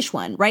versus the British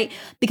one, right?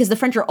 Because the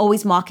French are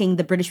always mocking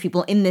the British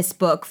people in this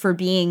book for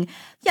being,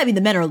 yeah, I mean,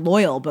 the men are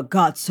loyal, but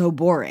God, so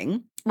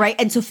boring, right?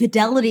 And so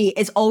fidelity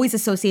is always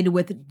associated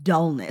with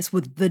dullness,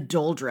 with the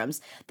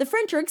doldrums. The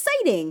French are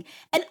exciting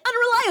and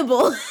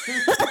unreliable.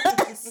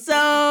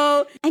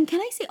 So, and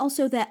can I say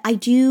also that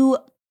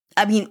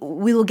we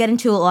will get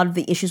into a lot of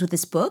the issues with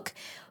this book,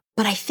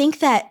 but I think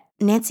that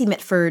Nancy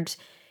Mitford,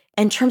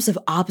 in terms of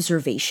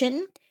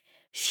observation,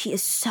 she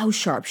is so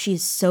sharp. She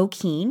is so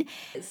keen.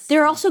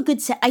 There are also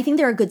I think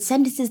there are good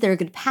sentences. There are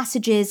good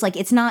passages. Like,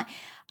 it's not,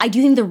 I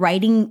do think the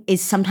writing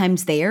is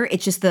sometimes there.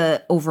 It's just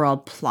the overall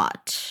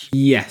plot.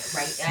 Yes.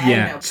 Right.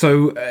 Yeah.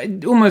 So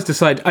almost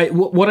aside,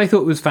 what I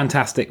thought was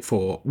fantastic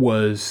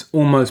was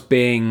almost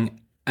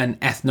being an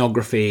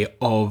ethnography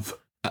of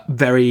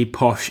very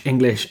posh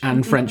English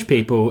and French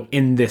people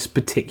in this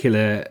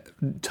particular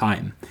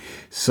time.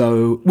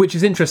 So, which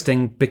is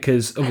interesting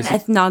because obviously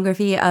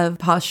Ethnography of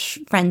posh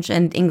French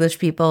and English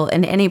people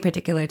in any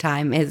particular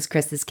time is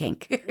Chris's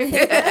kink.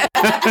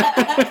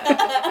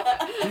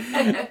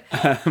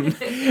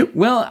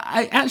 Well,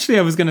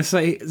 I was going to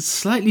say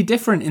slightly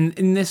different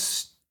in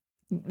this.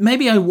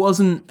 Maybe I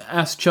wasn't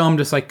as charmed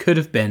as I could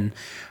have been,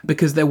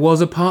 because there was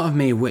a part of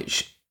me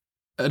which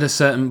at a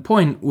certain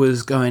point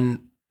was going,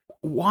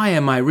 why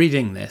am I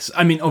reading this?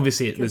 I mean,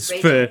 obviously it was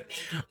for the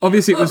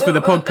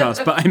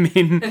podcast, but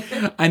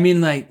I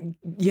mean, like,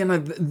 you know,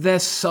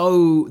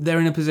 they're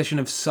in a position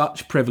of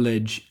such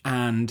privilege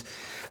and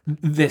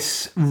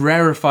this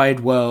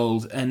rarefied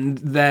world, and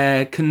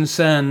their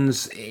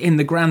concerns in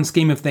the grand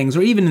scheme of things,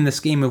 or even in the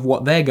scheme of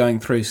what they're going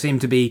through, seem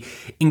to be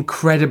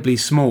incredibly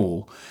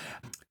small.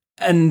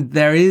 And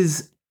there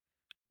is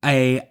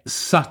a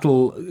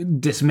subtle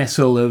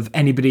dismissal of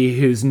anybody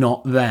who's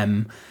not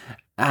them.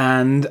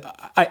 And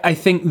I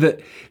think that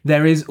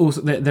there is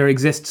also, there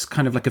exists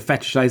kind of like a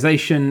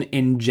fetishization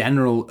in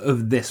general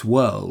of this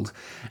world.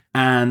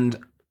 And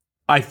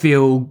I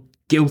feel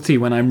guilty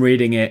when I'm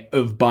reading it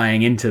of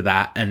buying into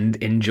that and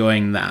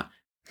enjoying that.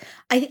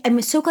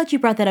 I'm so glad you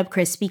brought that up,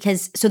 Chris,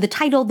 because so the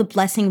title, The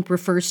Blessing,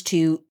 refers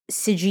to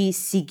Sigi,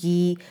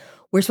 Sigi.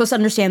 We're supposed to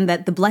understand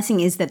that the blessing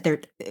is that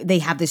they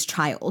have this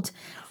child.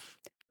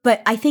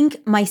 But I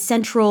think my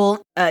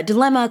central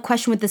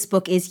question with this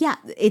book is,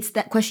 it's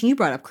that question you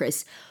brought up,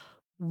 Chris.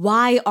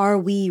 Why are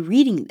we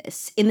reading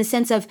this? In the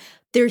sense of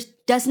there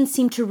doesn't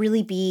seem to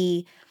really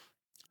be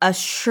a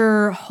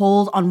sure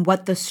hold on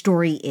what the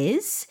story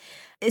is.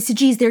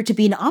 Sigi is there to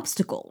be an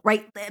obstacle,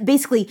 right?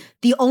 Basically,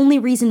 the only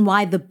reason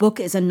why the book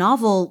is a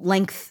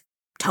novel-length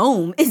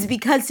tome is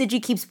because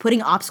Sigi keeps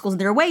putting obstacles in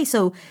their way.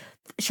 So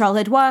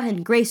Charles-Edouard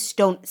and Grace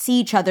don't see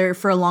each other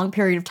for a long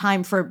period of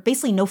time for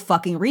basically no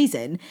fucking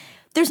reason.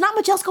 There's not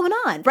much else going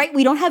on, right?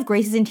 We don't have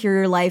Grace's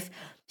interior life.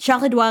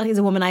 Charles-Edouard is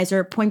a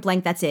womanizer, point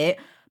blank, that's it.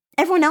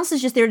 Everyone else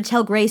is just there to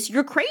tell Grace,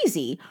 you're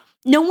crazy.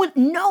 No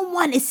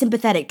one is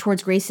sympathetic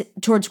towards Grace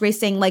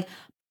saying, like,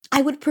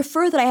 I would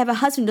prefer that I have a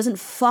husband who doesn't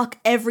fuck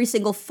every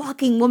single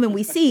fucking woman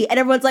we see. And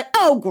everyone's like,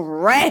 oh,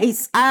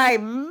 Grace, I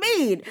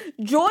mean,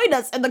 join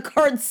us in the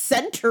current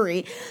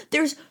century.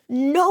 There's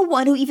no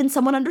one who even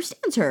someone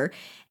understands her.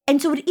 And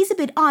so it is a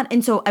bit odd.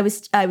 And so I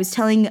was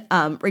telling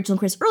Rachel and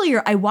Chris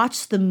earlier, I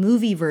watched the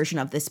movie version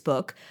of this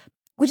book,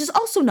 which is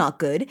also not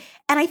good.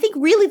 And I think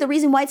really the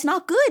reason why it's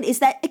not good is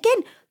that,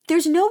 again,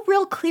 there's no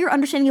real clear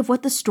understanding of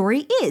what the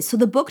story is. So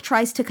the book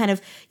tries to kind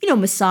of,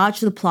 massage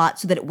the plot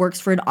so that it works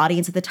for an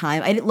audience at the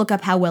time. I didn't look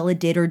up how well it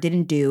did or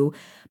didn't do.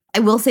 I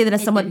will say that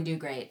as someone... It didn't do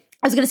great.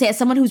 I was going to say, as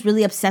someone who's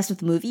really obsessed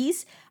with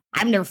movies,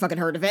 I've never fucking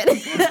heard of it,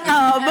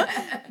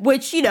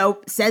 which,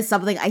 says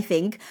something, I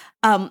think.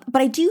 But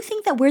I do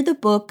think that where the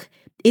book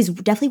is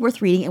definitely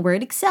worth reading and where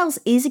it excels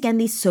is, again,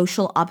 these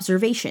social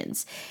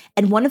observations.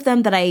 And one of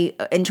them that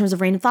in terms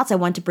of random thoughts, I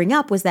want to bring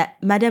up was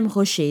that Madame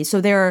Rocher,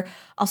 so there are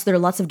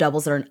lots of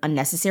doubles that are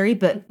unnecessary,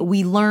 but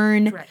we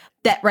learn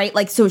that, right,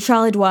 like, so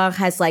Charles-Edouard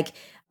has, like,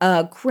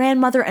 a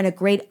grandmother and a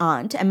great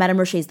aunt, and Madame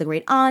Rocher is the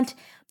great aunt,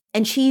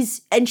 and she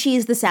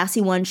is the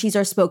sassy one. She's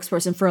our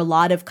spokesperson for a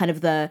lot of kind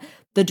of the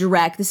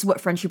direct, this is what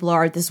French people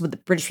are, this is what the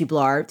British people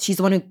are. She's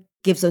the one who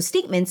gives those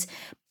statements.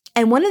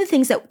 And one of the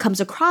things that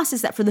comes across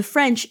is that for the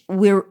French,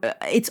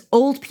 it's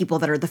old people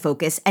that are the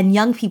focus, and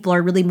young people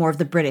are really more of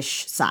the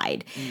British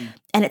side.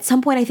 And at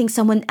some point, I think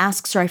someone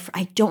asks her,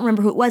 I don't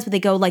remember who it was, but they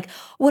go like,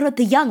 what about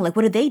the young? Like,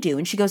 what do they do?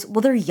 And she goes,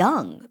 well, they're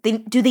young.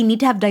 Do they need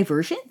to have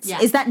diversions?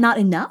 Yeah. Is that not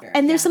enough?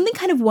 And there's something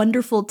kind of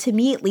wonderful, to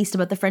me at least,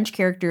 about the French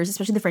characters,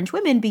 especially the French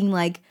women, being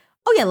like,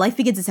 oh yeah, life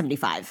begins at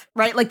 75,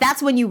 right? Like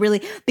that's when you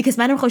really, because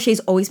Madame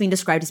Rochet's always being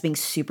described as being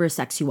super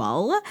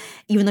sexual,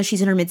 even though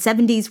she's in her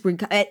mid-70s.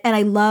 And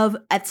I love,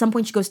 at some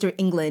point she goes to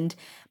England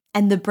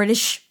and the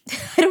British,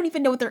 I don't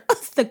even know what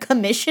the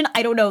commission,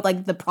 I don't know,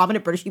 like the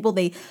prominent British people,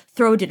 they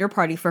throw a dinner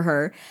party for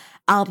her.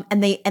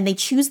 And they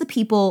choose the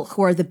people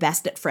who are the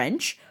best at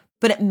French.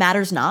 But it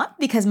matters not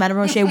because Madame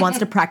Rocher wants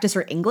to practice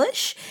her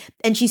English.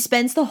 And she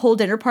spends the whole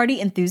dinner party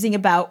enthusing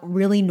about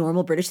really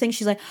normal British things.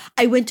 She's like,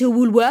 I went to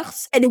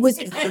Woolworths and it was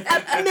amazing.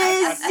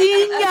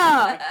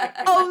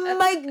 Oh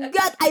my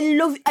God. I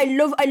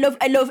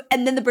love.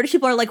 And then the British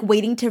people are like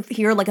waiting to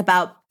hear like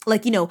about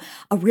like, a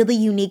really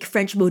unique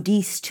French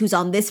modiste who's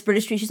on this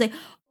British street. She's like,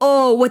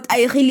 oh,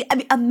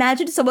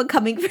 imagine someone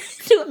coming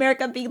to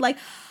America being like,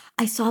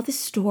 I saw this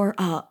store,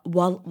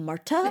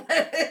 Walmarta.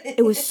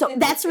 It was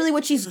that's really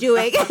what she's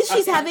doing.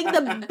 She's having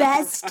the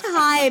best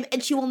time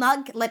and she will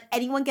not let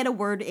anyone get a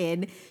word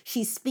in.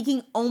 She's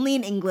speaking only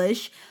in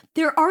English.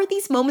 There are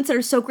these moments that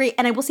are so great.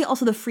 And I will say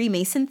also the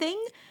Freemason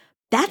thing.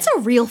 That's a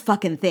real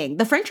fucking thing.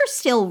 The French are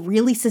still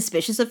really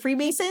suspicious of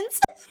Freemasons.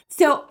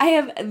 So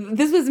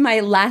this was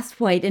my last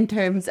point in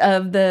terms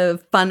of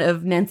the fun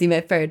of Nancy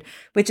Mitford,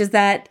 which is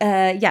that,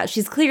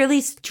 she's clearly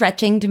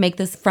stretching to make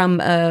this from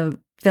a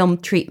film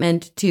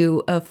treatment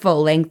to a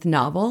full-length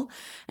novel.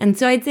 And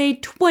so I'd say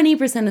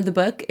 20% of the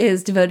book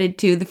is devoted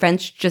to the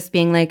French just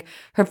being like,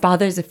 her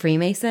father's a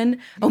Freemason.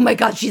 Oh my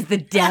God, she's the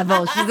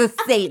devil. She's a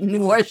Satan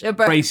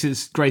worshiper.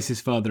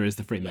 Grace's father is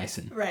the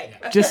Freemason. Right.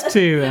 Just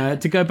to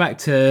go back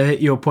to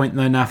your point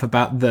though, Naf,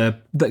 about the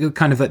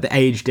kind of like the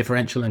age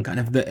differential and kind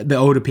of the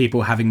older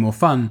people having more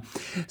fun.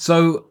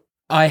 So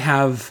I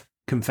have,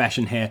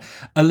 confession here,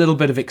 a little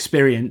bit of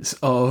experience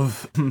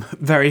of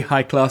very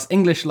high class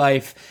English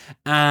life,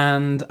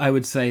 and I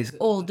would say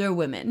Older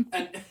women.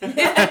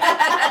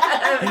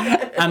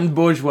 and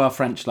bourgeois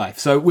French life.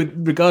 So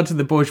with regard to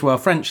the bourgeois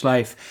French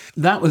life,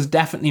 that was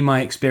definitely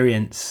my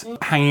experience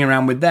hanging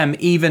around with them.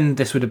 Even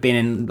this would have been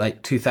in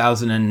like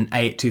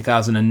 2008,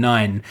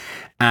 2009.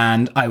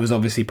 And I was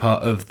obviously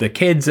part of the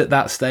kids at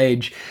that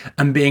stage,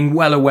 and being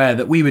well aware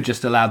that we were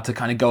just allowed to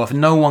kind of go off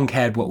and no one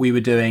cared what we were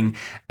doing.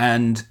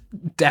 And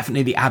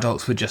definitely the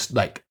adults were just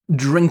like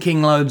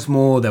drinking loads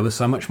more. There was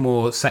so much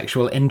more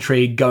sexual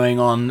intrigue going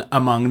on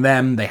among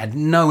them. They had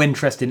no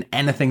interest in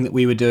anything that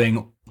we were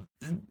doing.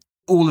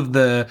 All of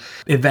the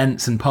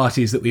events and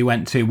parties that we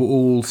went to were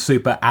all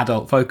super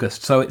adult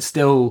focused. So it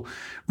still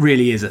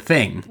really is a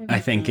thing, I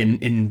think,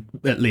 in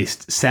at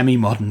least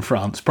semi-modern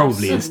France,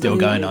 probably is still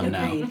going on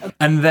now.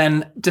 And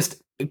then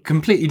just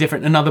completely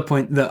different, another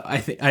point that I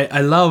think I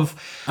love,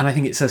 and I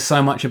think it says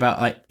so much about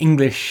like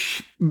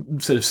English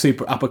sort of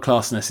super upper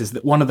classness, is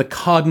that one of the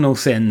cardinal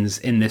sins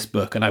in this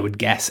book, and I would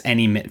guess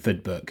any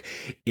Mitford book,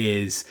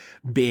 is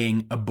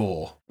being a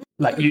bore.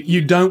 Like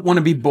you don't want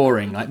to be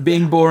boring. Like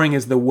being boring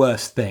is the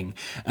worst thing.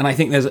 And I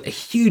think there's a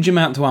huge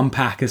amount to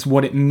unpack as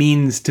what it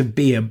means to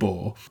be a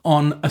bore.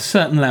 On a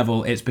certain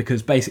level, it's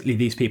because basically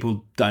these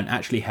people don't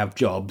actually have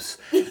jobs.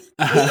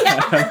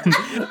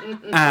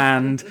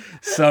 And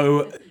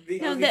so...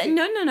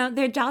 No.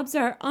 Their jobs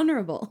are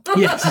honorable.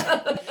 Yes.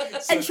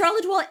 And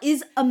Charlotte Dwell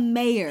is a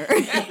mayor.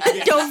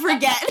 Don't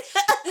forget.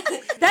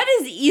 That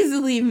is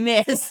easily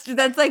missed.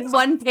 That's like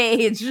one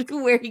page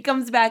where he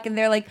comes back and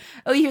they're like,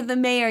 oh, you're the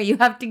mayor. You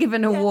have to give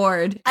an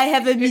award. I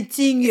have a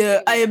meeting.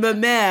 I am a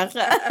mayor.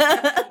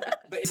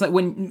 It's like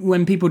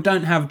when people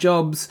don't have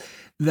jobs,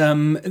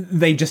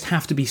 they just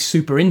have to be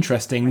super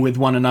interesting with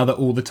one another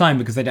all the time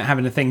because they don't have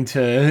anything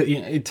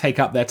to take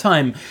up their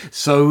time.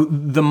 So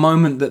the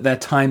moment that their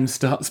time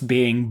starts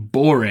being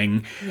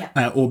boring,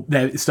 or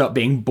they start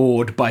being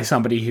bored by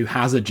somebody who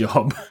has a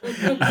job,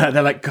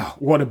 they're like, God,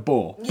 what a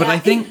bore. But I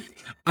think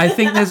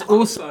there's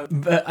also,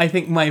 I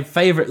think my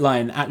favourite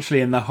line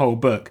actually in the whole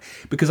book,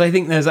 because I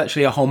think there's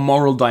actually a whole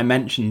moral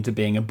dimension to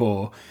being a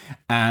bore.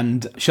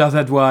 And Charles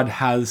Edouard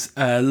has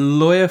a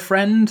lawyer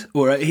friend,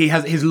 or he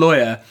has his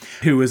lawyer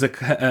who was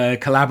a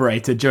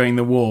collaborator during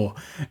the war.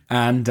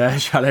 And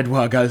Charles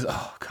Edouard goes,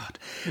 oh God,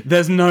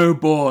 there's no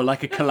bore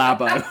like a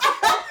collabo.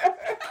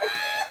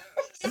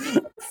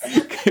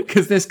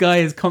 Because this guy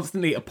is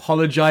constantly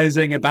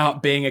apologising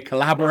about being a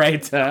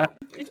collaborator.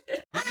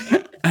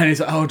 And he's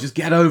like, oh, just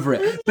get over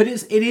it. But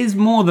it is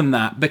more than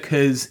that,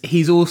 because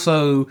he's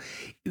also,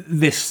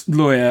 this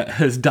lawyer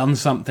has done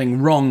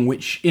something wrong,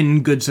 which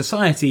in good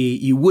society,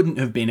 you wouldn't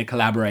have been a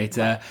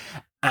collaborator.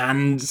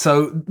 And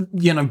so,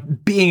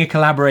 being a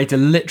collaborator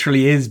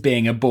literally is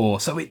being a bore.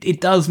 So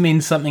it does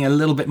mean something a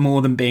little bit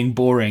more than being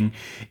boring.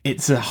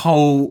 It's a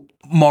whole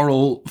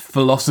moral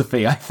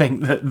philosophy, I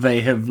think, that they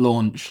have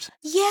launched.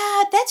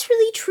 Yeah, that's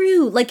really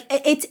true. Like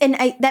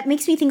that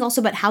makes me think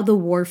also about how the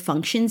war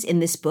functions in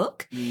this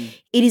book.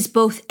 It is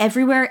both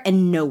everywhere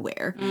and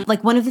nowhere.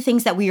 Like one of the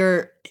things that we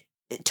are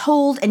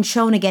told and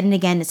shown again and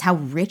again is how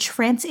rich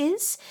France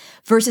is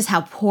versus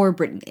how poor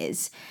Britain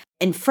is.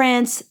 In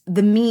France,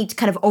 the meat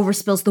kind of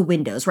overspills the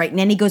windows, right?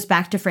 Nanny goes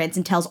back to France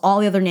and tells all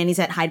the other nannies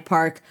at Hyde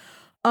Park,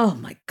 oh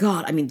my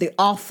God, I mean, the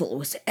offal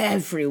was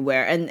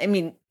everywhere. And I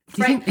mean...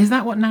 Do you think, is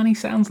that what Nanny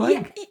sounds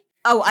like? Yeah.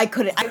 Oh, I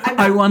couldn't.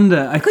 I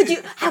wonder.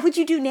 How would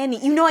you do Nanny?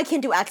 I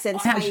can't do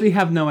accents. I actually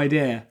have no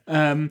idea.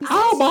 Oh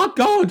my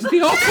God,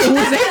 the offal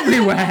was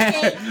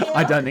everywhere.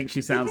 I don't think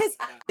she sounds...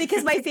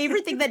 Because my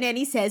favorite thing that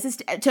Nanny says is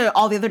to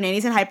all the other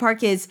nannies in Hyde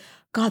Park is,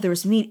 God, there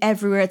was meat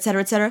everywhere, et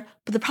cetera, et cetera.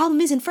 But the problem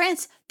is in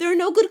France, there are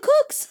no good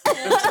cooks.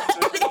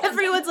 And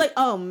everyone's like,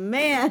 oh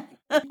man.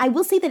 I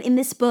will say that in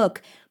this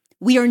book,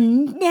 we are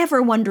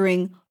never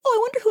wondering, I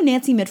wonder who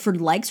Nancy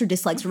Mitford likes or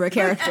dislikes from her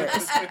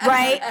characters,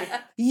 right?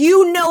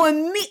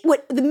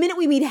 The minute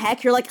we meet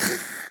Heck, you're like,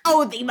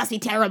 oh, they must be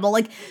terrible.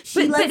 Like,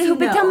 but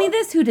tell me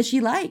this, who does she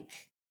like?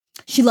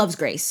 She loves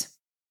Grace.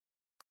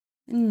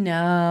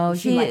 No,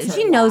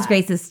 she knows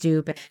Grace is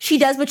stupid. She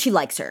does, but she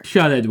likes her.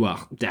 Charles Edouard,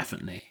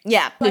 definitely.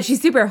 Yeah. So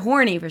she's super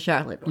horny for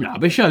Charlotte. No,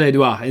 but Charles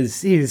Edouard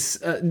is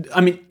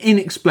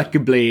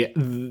inexplicably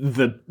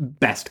the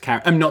best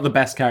character. I'm not the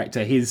best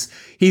character. He's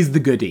the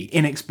goodie,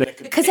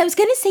 inexplicably. Because I was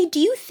going to say, do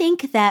you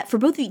think that, for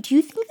both of you, do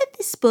you think that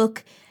this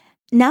book,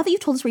 now that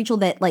you've told us, Rachel,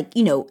 that,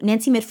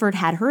 Nancy Mitford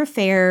had her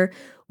affair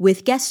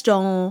with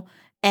Gaston,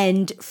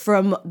 And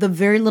from the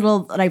very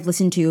little that I've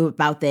listened to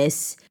about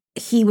this,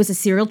 he was a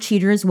serial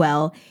cheater as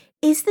well.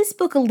 Is this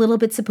book a little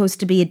bit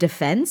supposed to be a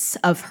defense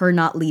of her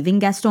not leaving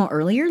Gaston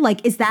earlier?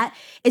 Like, is that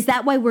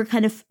why we're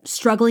kind of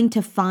struggling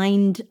to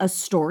find a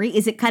story?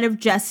 Is it kind of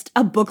just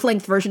a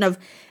book-length version of,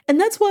 and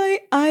that's why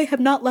I have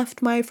not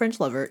left my French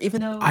lover,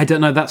 even though... I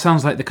don't know, that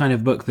sounds like the kind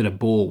of book that a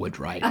bore would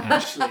write,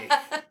 actually.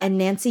 And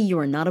Nancy, you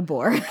are not a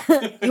bore.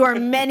 You are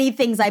many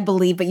things, I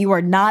believe, but you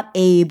are not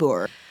a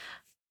bore.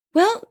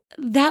 Well,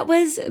 that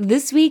was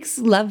this week's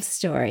love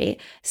story.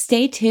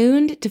 Stay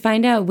tuned to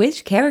find out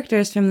which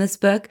characters from this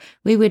book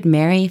we would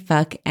marry,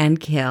 fuck, and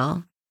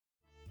kill.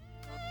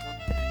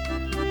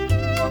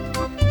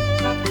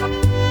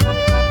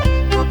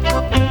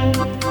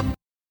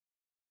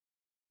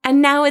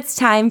 And now it's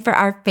time for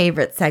our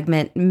favorite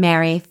segment,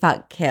 Marry,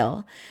 Fuck,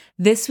 Kill.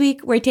 This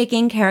week, we're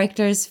taking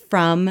characters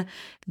from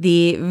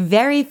the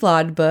very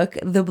flawed book,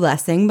 The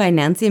Blessing by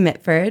Nancy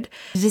Mitford,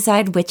 to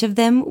decide which of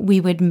them we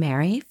would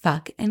marry,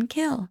 fuck, and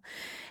kill.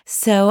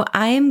 So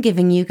I am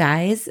giving you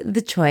guys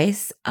the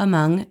choice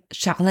among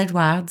Charles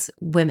Edouard's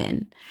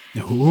women.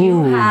 Ooh.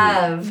 You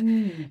have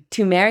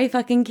to marry,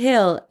 fuck, and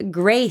kill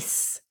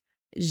Grace,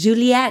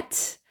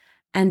 Juliette,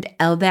 and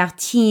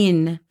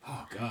Albertine.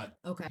 Oh, God.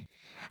 Okay.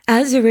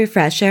 As a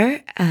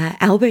refresher,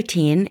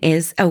 Albertine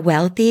is a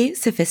wealthy,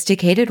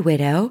 sophisticated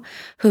widow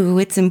who,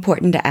 it's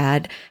important to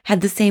add,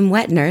 had the same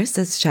wet nurse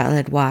as Charles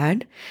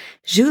Edouard.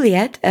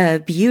 Juliette, a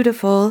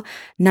beautiful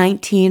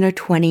 19 or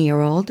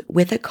 20-year-old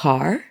with a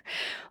car.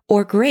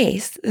 Or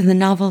Grace, the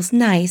novel's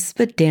nice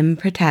but dim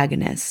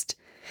protagonist.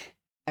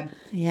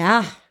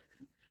 Yeah,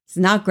 it's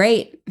not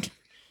great.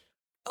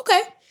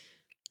 Okay.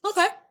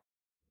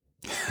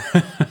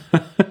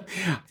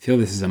 I feel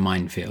this is a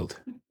minefield.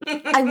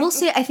 I will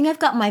say, I think I've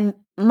got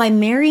my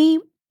marry.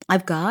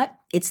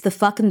 It's the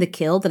fuck and the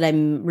kill that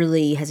I'm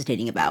really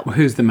hesitating about. Well,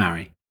 who's the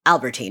marry?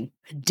 Albertine,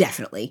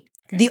 definitely.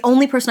 Okay. The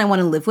only person I want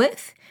to live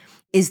with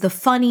is the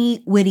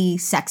funny, witty,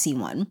 sexy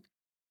one.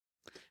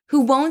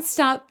 Who won't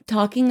stop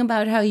talking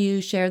about how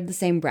you shared the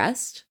same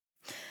breast?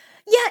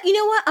 Yeah, you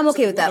know what? I'm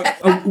okay with that.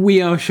 Oh,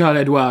 we are Charles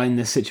Edouard in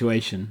this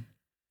situation.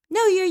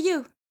 No, you're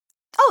you.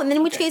 Oh, and then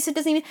in which case it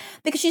doesn't even...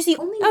 Because she's the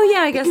only Oh, yeah,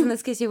 I guess in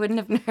this case you wouldn't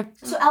have known.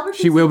 So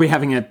Albertine... She will be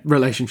having a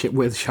relationship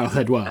with Charles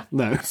Edouard,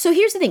 though. So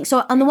here's the thing.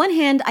 So on the one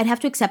hand, I'd have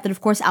to accept that,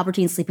 of course,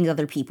 Albertine's sleeping with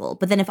other people.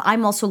 But then if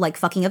I'm also, like,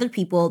 fucking other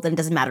people, then it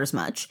doesn't matter as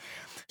much.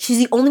 She's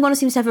the only one who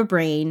seems to have a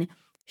brain.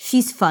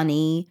 She's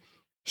funny.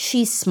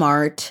 She's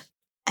smart.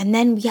 And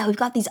then, yeah, we've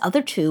got these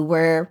other two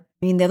where...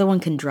 I mean, the other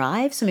one can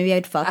drive, so maybe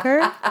I'd fuck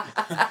her.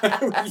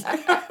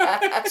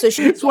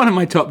 It's one of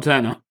my top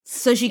 10.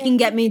 So she can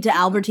get me to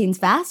Albertine's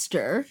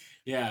faster.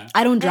 Yeah.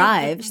 I don't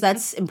drive, so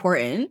that's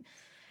important.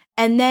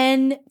 And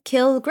then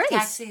kill Grace.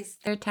 Taxis.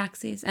 They're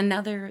taxis. And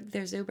now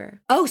there's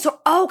Uber.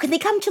 Can they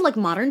come to like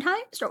modern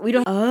times? Or we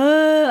don't.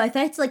 Oh, I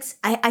thought it's like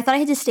I thought I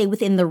had to stay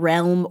within the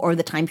realm or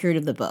the time period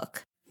of the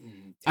book.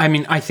 I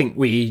mean, I think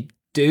we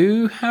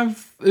do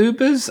have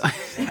Ubers.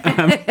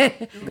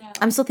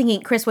 I'm still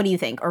thinking, Chris, what do you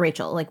think? Or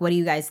Rachel, like, what do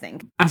you guys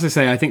think? As I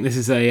say, I think this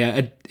is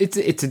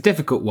it's a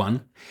difficult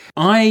one.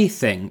 I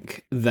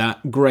think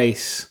that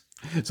Grace.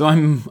 So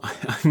I'm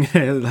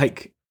gonna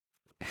like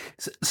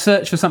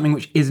search for something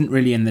which isn't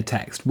really in the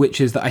text,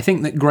 which is that I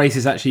think that Grace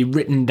is actually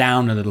written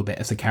down a little bit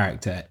as a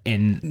character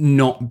in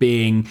not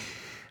being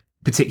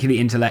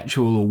particularly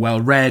intellectual or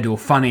well-read or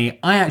funny.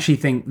 I actually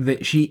think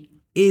that she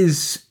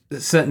is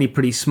certainly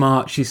pretty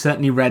smart. She's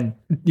certainly read,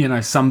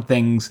 some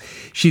things.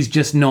 She's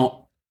just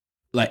not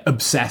like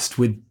obsessed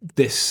with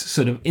this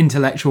sort of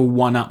intellectual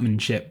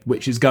one-upmanship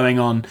which is going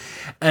on.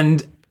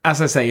 And as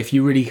I say, if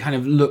you really kind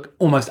of look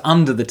almost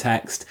under the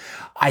text,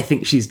 I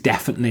think she's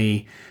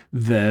definitely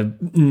the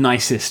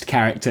nicest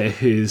character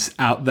who's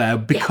out there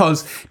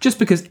because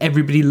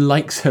everybody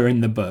likes her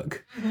in the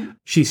book. Mm-hmm.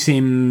 She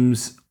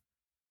seems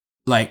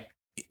like,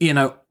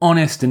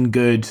 honest and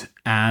good,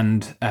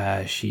 and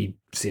she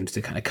seems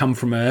to kind of come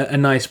from a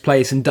nice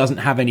place and doesn't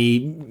have any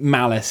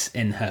malice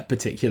in her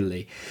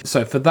particularly.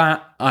 So for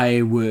that,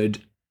 I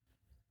would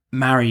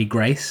marry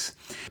Grace.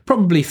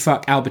 Probably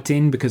fuck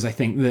Albertine because I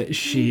think that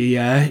she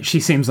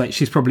seems like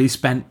she's probably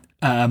spent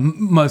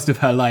most of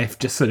her life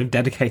just sort of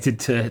dedicated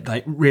to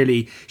like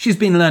really, she's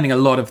been learning a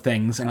lot of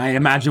things, and I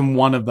imagine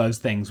one of those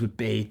things would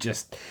be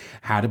just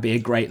how to be a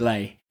great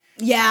lay.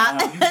 Yeah.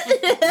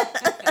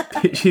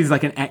 She's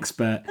like an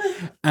expert.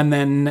 And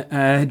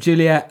then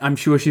Juliette, I'm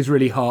sure she's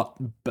really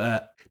hot,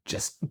 but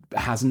just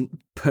hasn't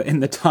put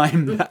in the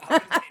time that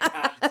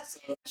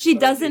she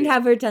doesn't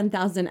have her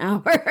 10,000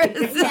 hours.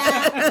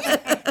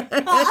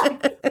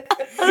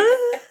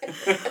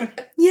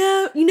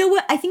 Yeah, you know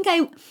what? I think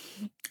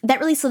that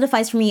really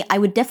solidifies for me. I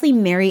would definitely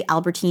marry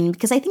Albertine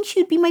because I think she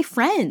would be my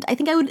friend. I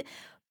think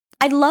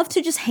I'd love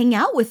to just hang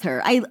out with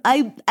her.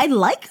 I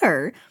like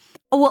her.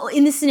 Well,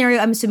 in this scenario,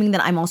 I'm assuming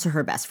that I'm also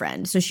her best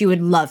friend. So she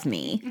would love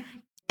me.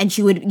 And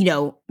she would,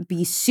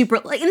 be super,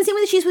 like, in the same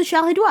way that she's with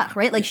Charles Edouard,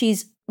 right? Like,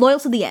 she's loyal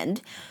to the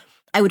end.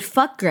 I would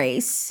fuck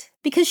Grace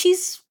because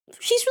she's,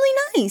 she's really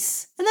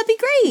nice, and that'd be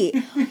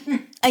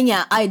great. And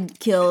yeah, I'd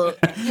kill.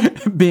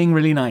 Being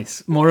really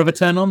nice. More of a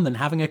turn on than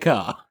having a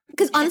car.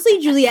 Because honestly,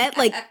 Juliet,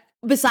 like,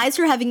 besides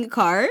her having a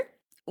car,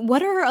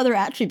 what are her other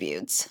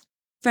attributes?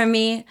 For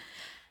me,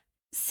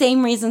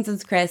 same reasons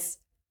as Chris.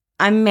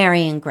 I'm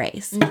marrying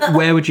Grace.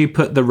 Where would you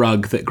put the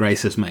rug that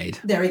Grace has made?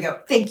 There we go.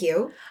 Thank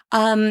you.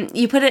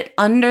 You put it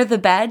under the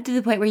bed to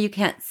the point where you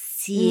can't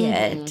see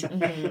it.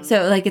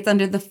 So like it's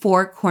under the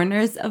four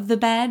corners of the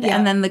bed,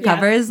 and then the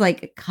covers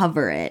like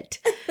cover it.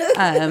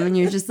 And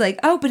you're just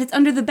like, oh, but it's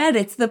under the bed.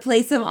 It's the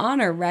place of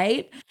honor,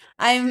 right?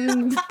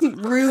 I'm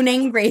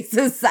ruining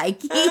Grace's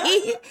psyche.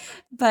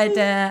 But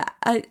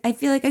I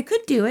feel like I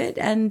could do it,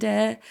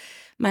 and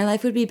my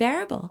life would be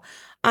bearable.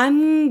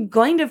 I'm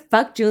going to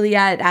fuck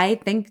Juliet. I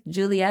think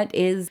Juliet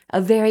is a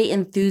very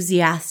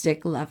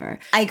enthusiastic lover.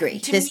 I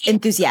agree.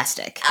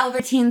 Enthusiastic.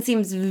 Albertine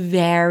seems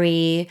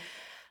very,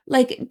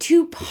 like,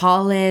 too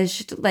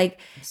polished.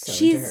 Like,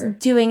 she's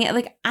doing it.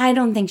 Like, I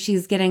don't think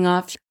she's getting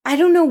off. I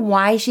don't know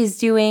why she's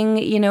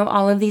doing,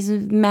 all of these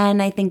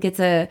men. I think it's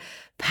a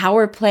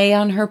power play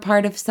on her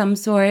part of some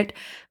sort.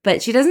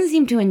 But she doesn't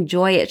seem to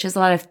enjoy it. She has a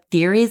lot of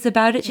theories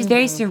about it. She's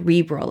very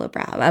cerebral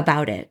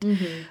about it.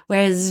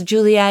 Whereas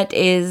Juliet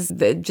is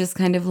just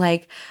kind of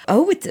like,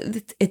 oh,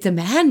 it's a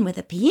man with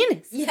a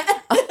penis. Yeah.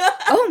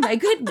 Oh my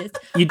goodness.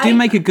 You do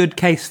make a good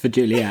case for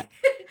Juliet.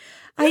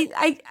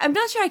 I'm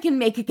not sure I can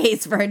make a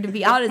case for her, to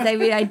be honest. I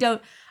mean,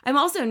 I'm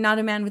also not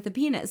a man with a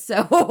penis,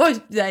 so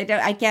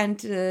I can't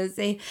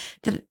say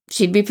that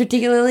she'd be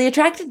particularly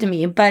attracted to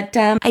me. But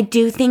I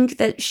do think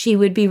that she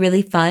would be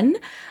really fun.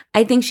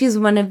 I think she's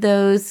one of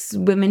those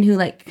women who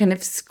like kind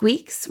of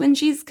squeaks when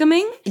she's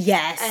coming.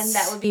 Yes. And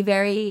that would be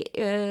very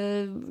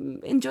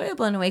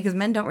enjoyable in a way, because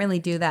men don't really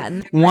do that.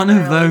 And one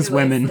of those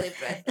women.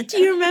 Do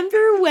you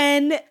remember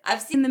when...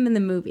 I've seen them in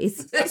the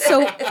movies.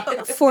 So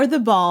for the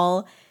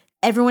ball...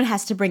 everyone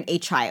has to bring a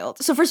child.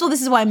 So first of all,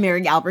 this is why I'm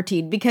marrying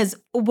Albertine, because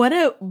what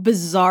a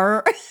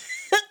bizarre,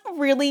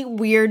 really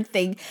weird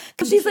thing.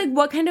 She's like,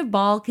 what kind of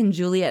ball can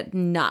Juliet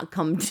not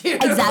come to?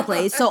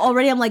 Exactly. So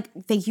already I'm like,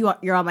 thank you,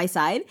 you're on my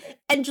side.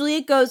 And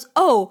Juliet goes,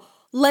 oh,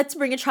 let's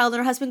bring a child. And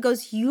her husband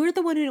goes, you're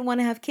the one who didn't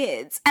want to have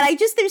kids. And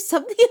there's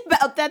something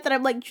about that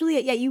I'm like,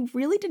 Juliet, yeah, you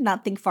really did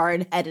not think far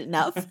ahead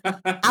enough.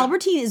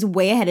 Albertine is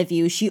way ahead of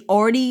you.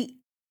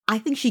 I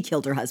think she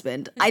killed her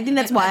husband. I think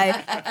that's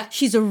why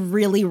she's a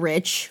really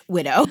rich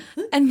widow.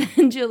 And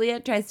then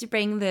Juliet tries to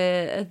bring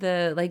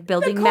the like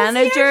building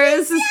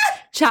manager's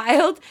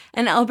child,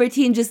 and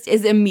Albertine just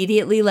is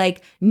immediately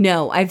like,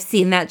 no, I've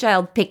seen that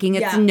child picking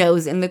its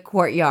nose in the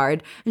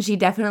courtyard, and she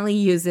definitely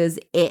uses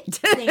it.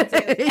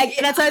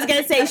 That's what I was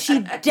gonna say. She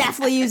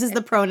definitely uses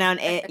the pronoun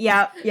it.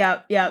 Yep.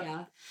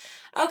 Yeah.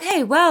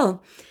 Okay,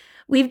 well,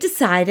 we've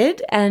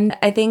decided, and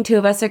I think two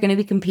of us are going to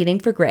be competing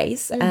for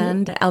Grace,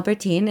 and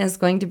Albertine is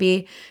going to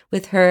be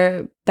with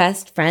her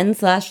best friend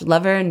 /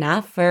 lover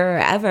now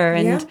forever,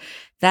 and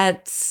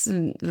that's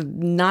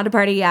not a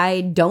party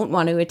I don't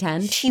want to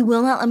attend. She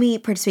will not let me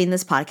participate in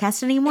this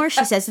podcast anymore.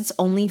 She says it's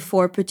only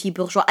for petit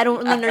bourgeois. I don't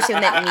really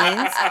understand what that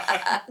means.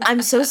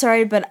 I'm so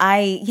sorry, but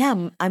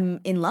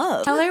I'm in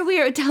love. Tell her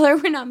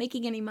we're not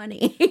making any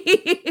money.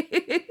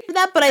 For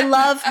that, but I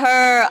love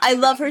her. I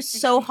love her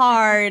so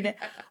hard.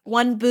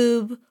 One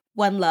boob,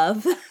 one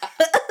love.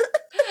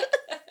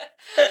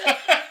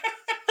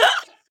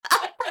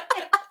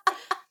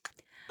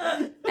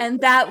 And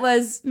that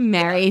was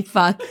marry,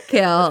 fuck,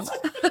 kill.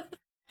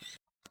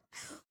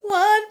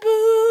 One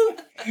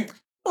boob,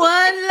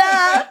 one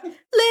love.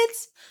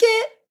 Let's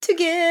get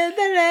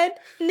together and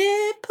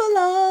nipple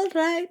all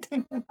right.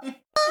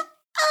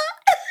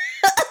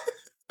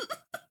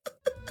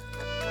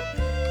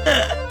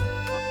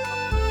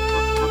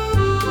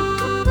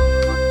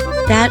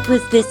 That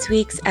was this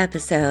week's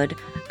episode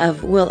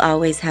of We'll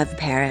Always Have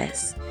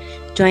Paris.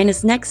 Join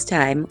us next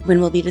time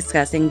when we'll be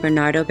discussing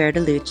Bernardo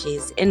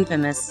Bertolucci's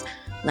infamous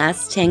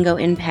Last Tango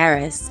in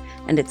Paris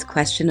and its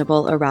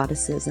questionable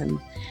eroticism.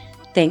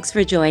 Thanks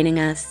for joining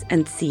us,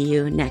 and see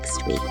you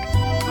next week.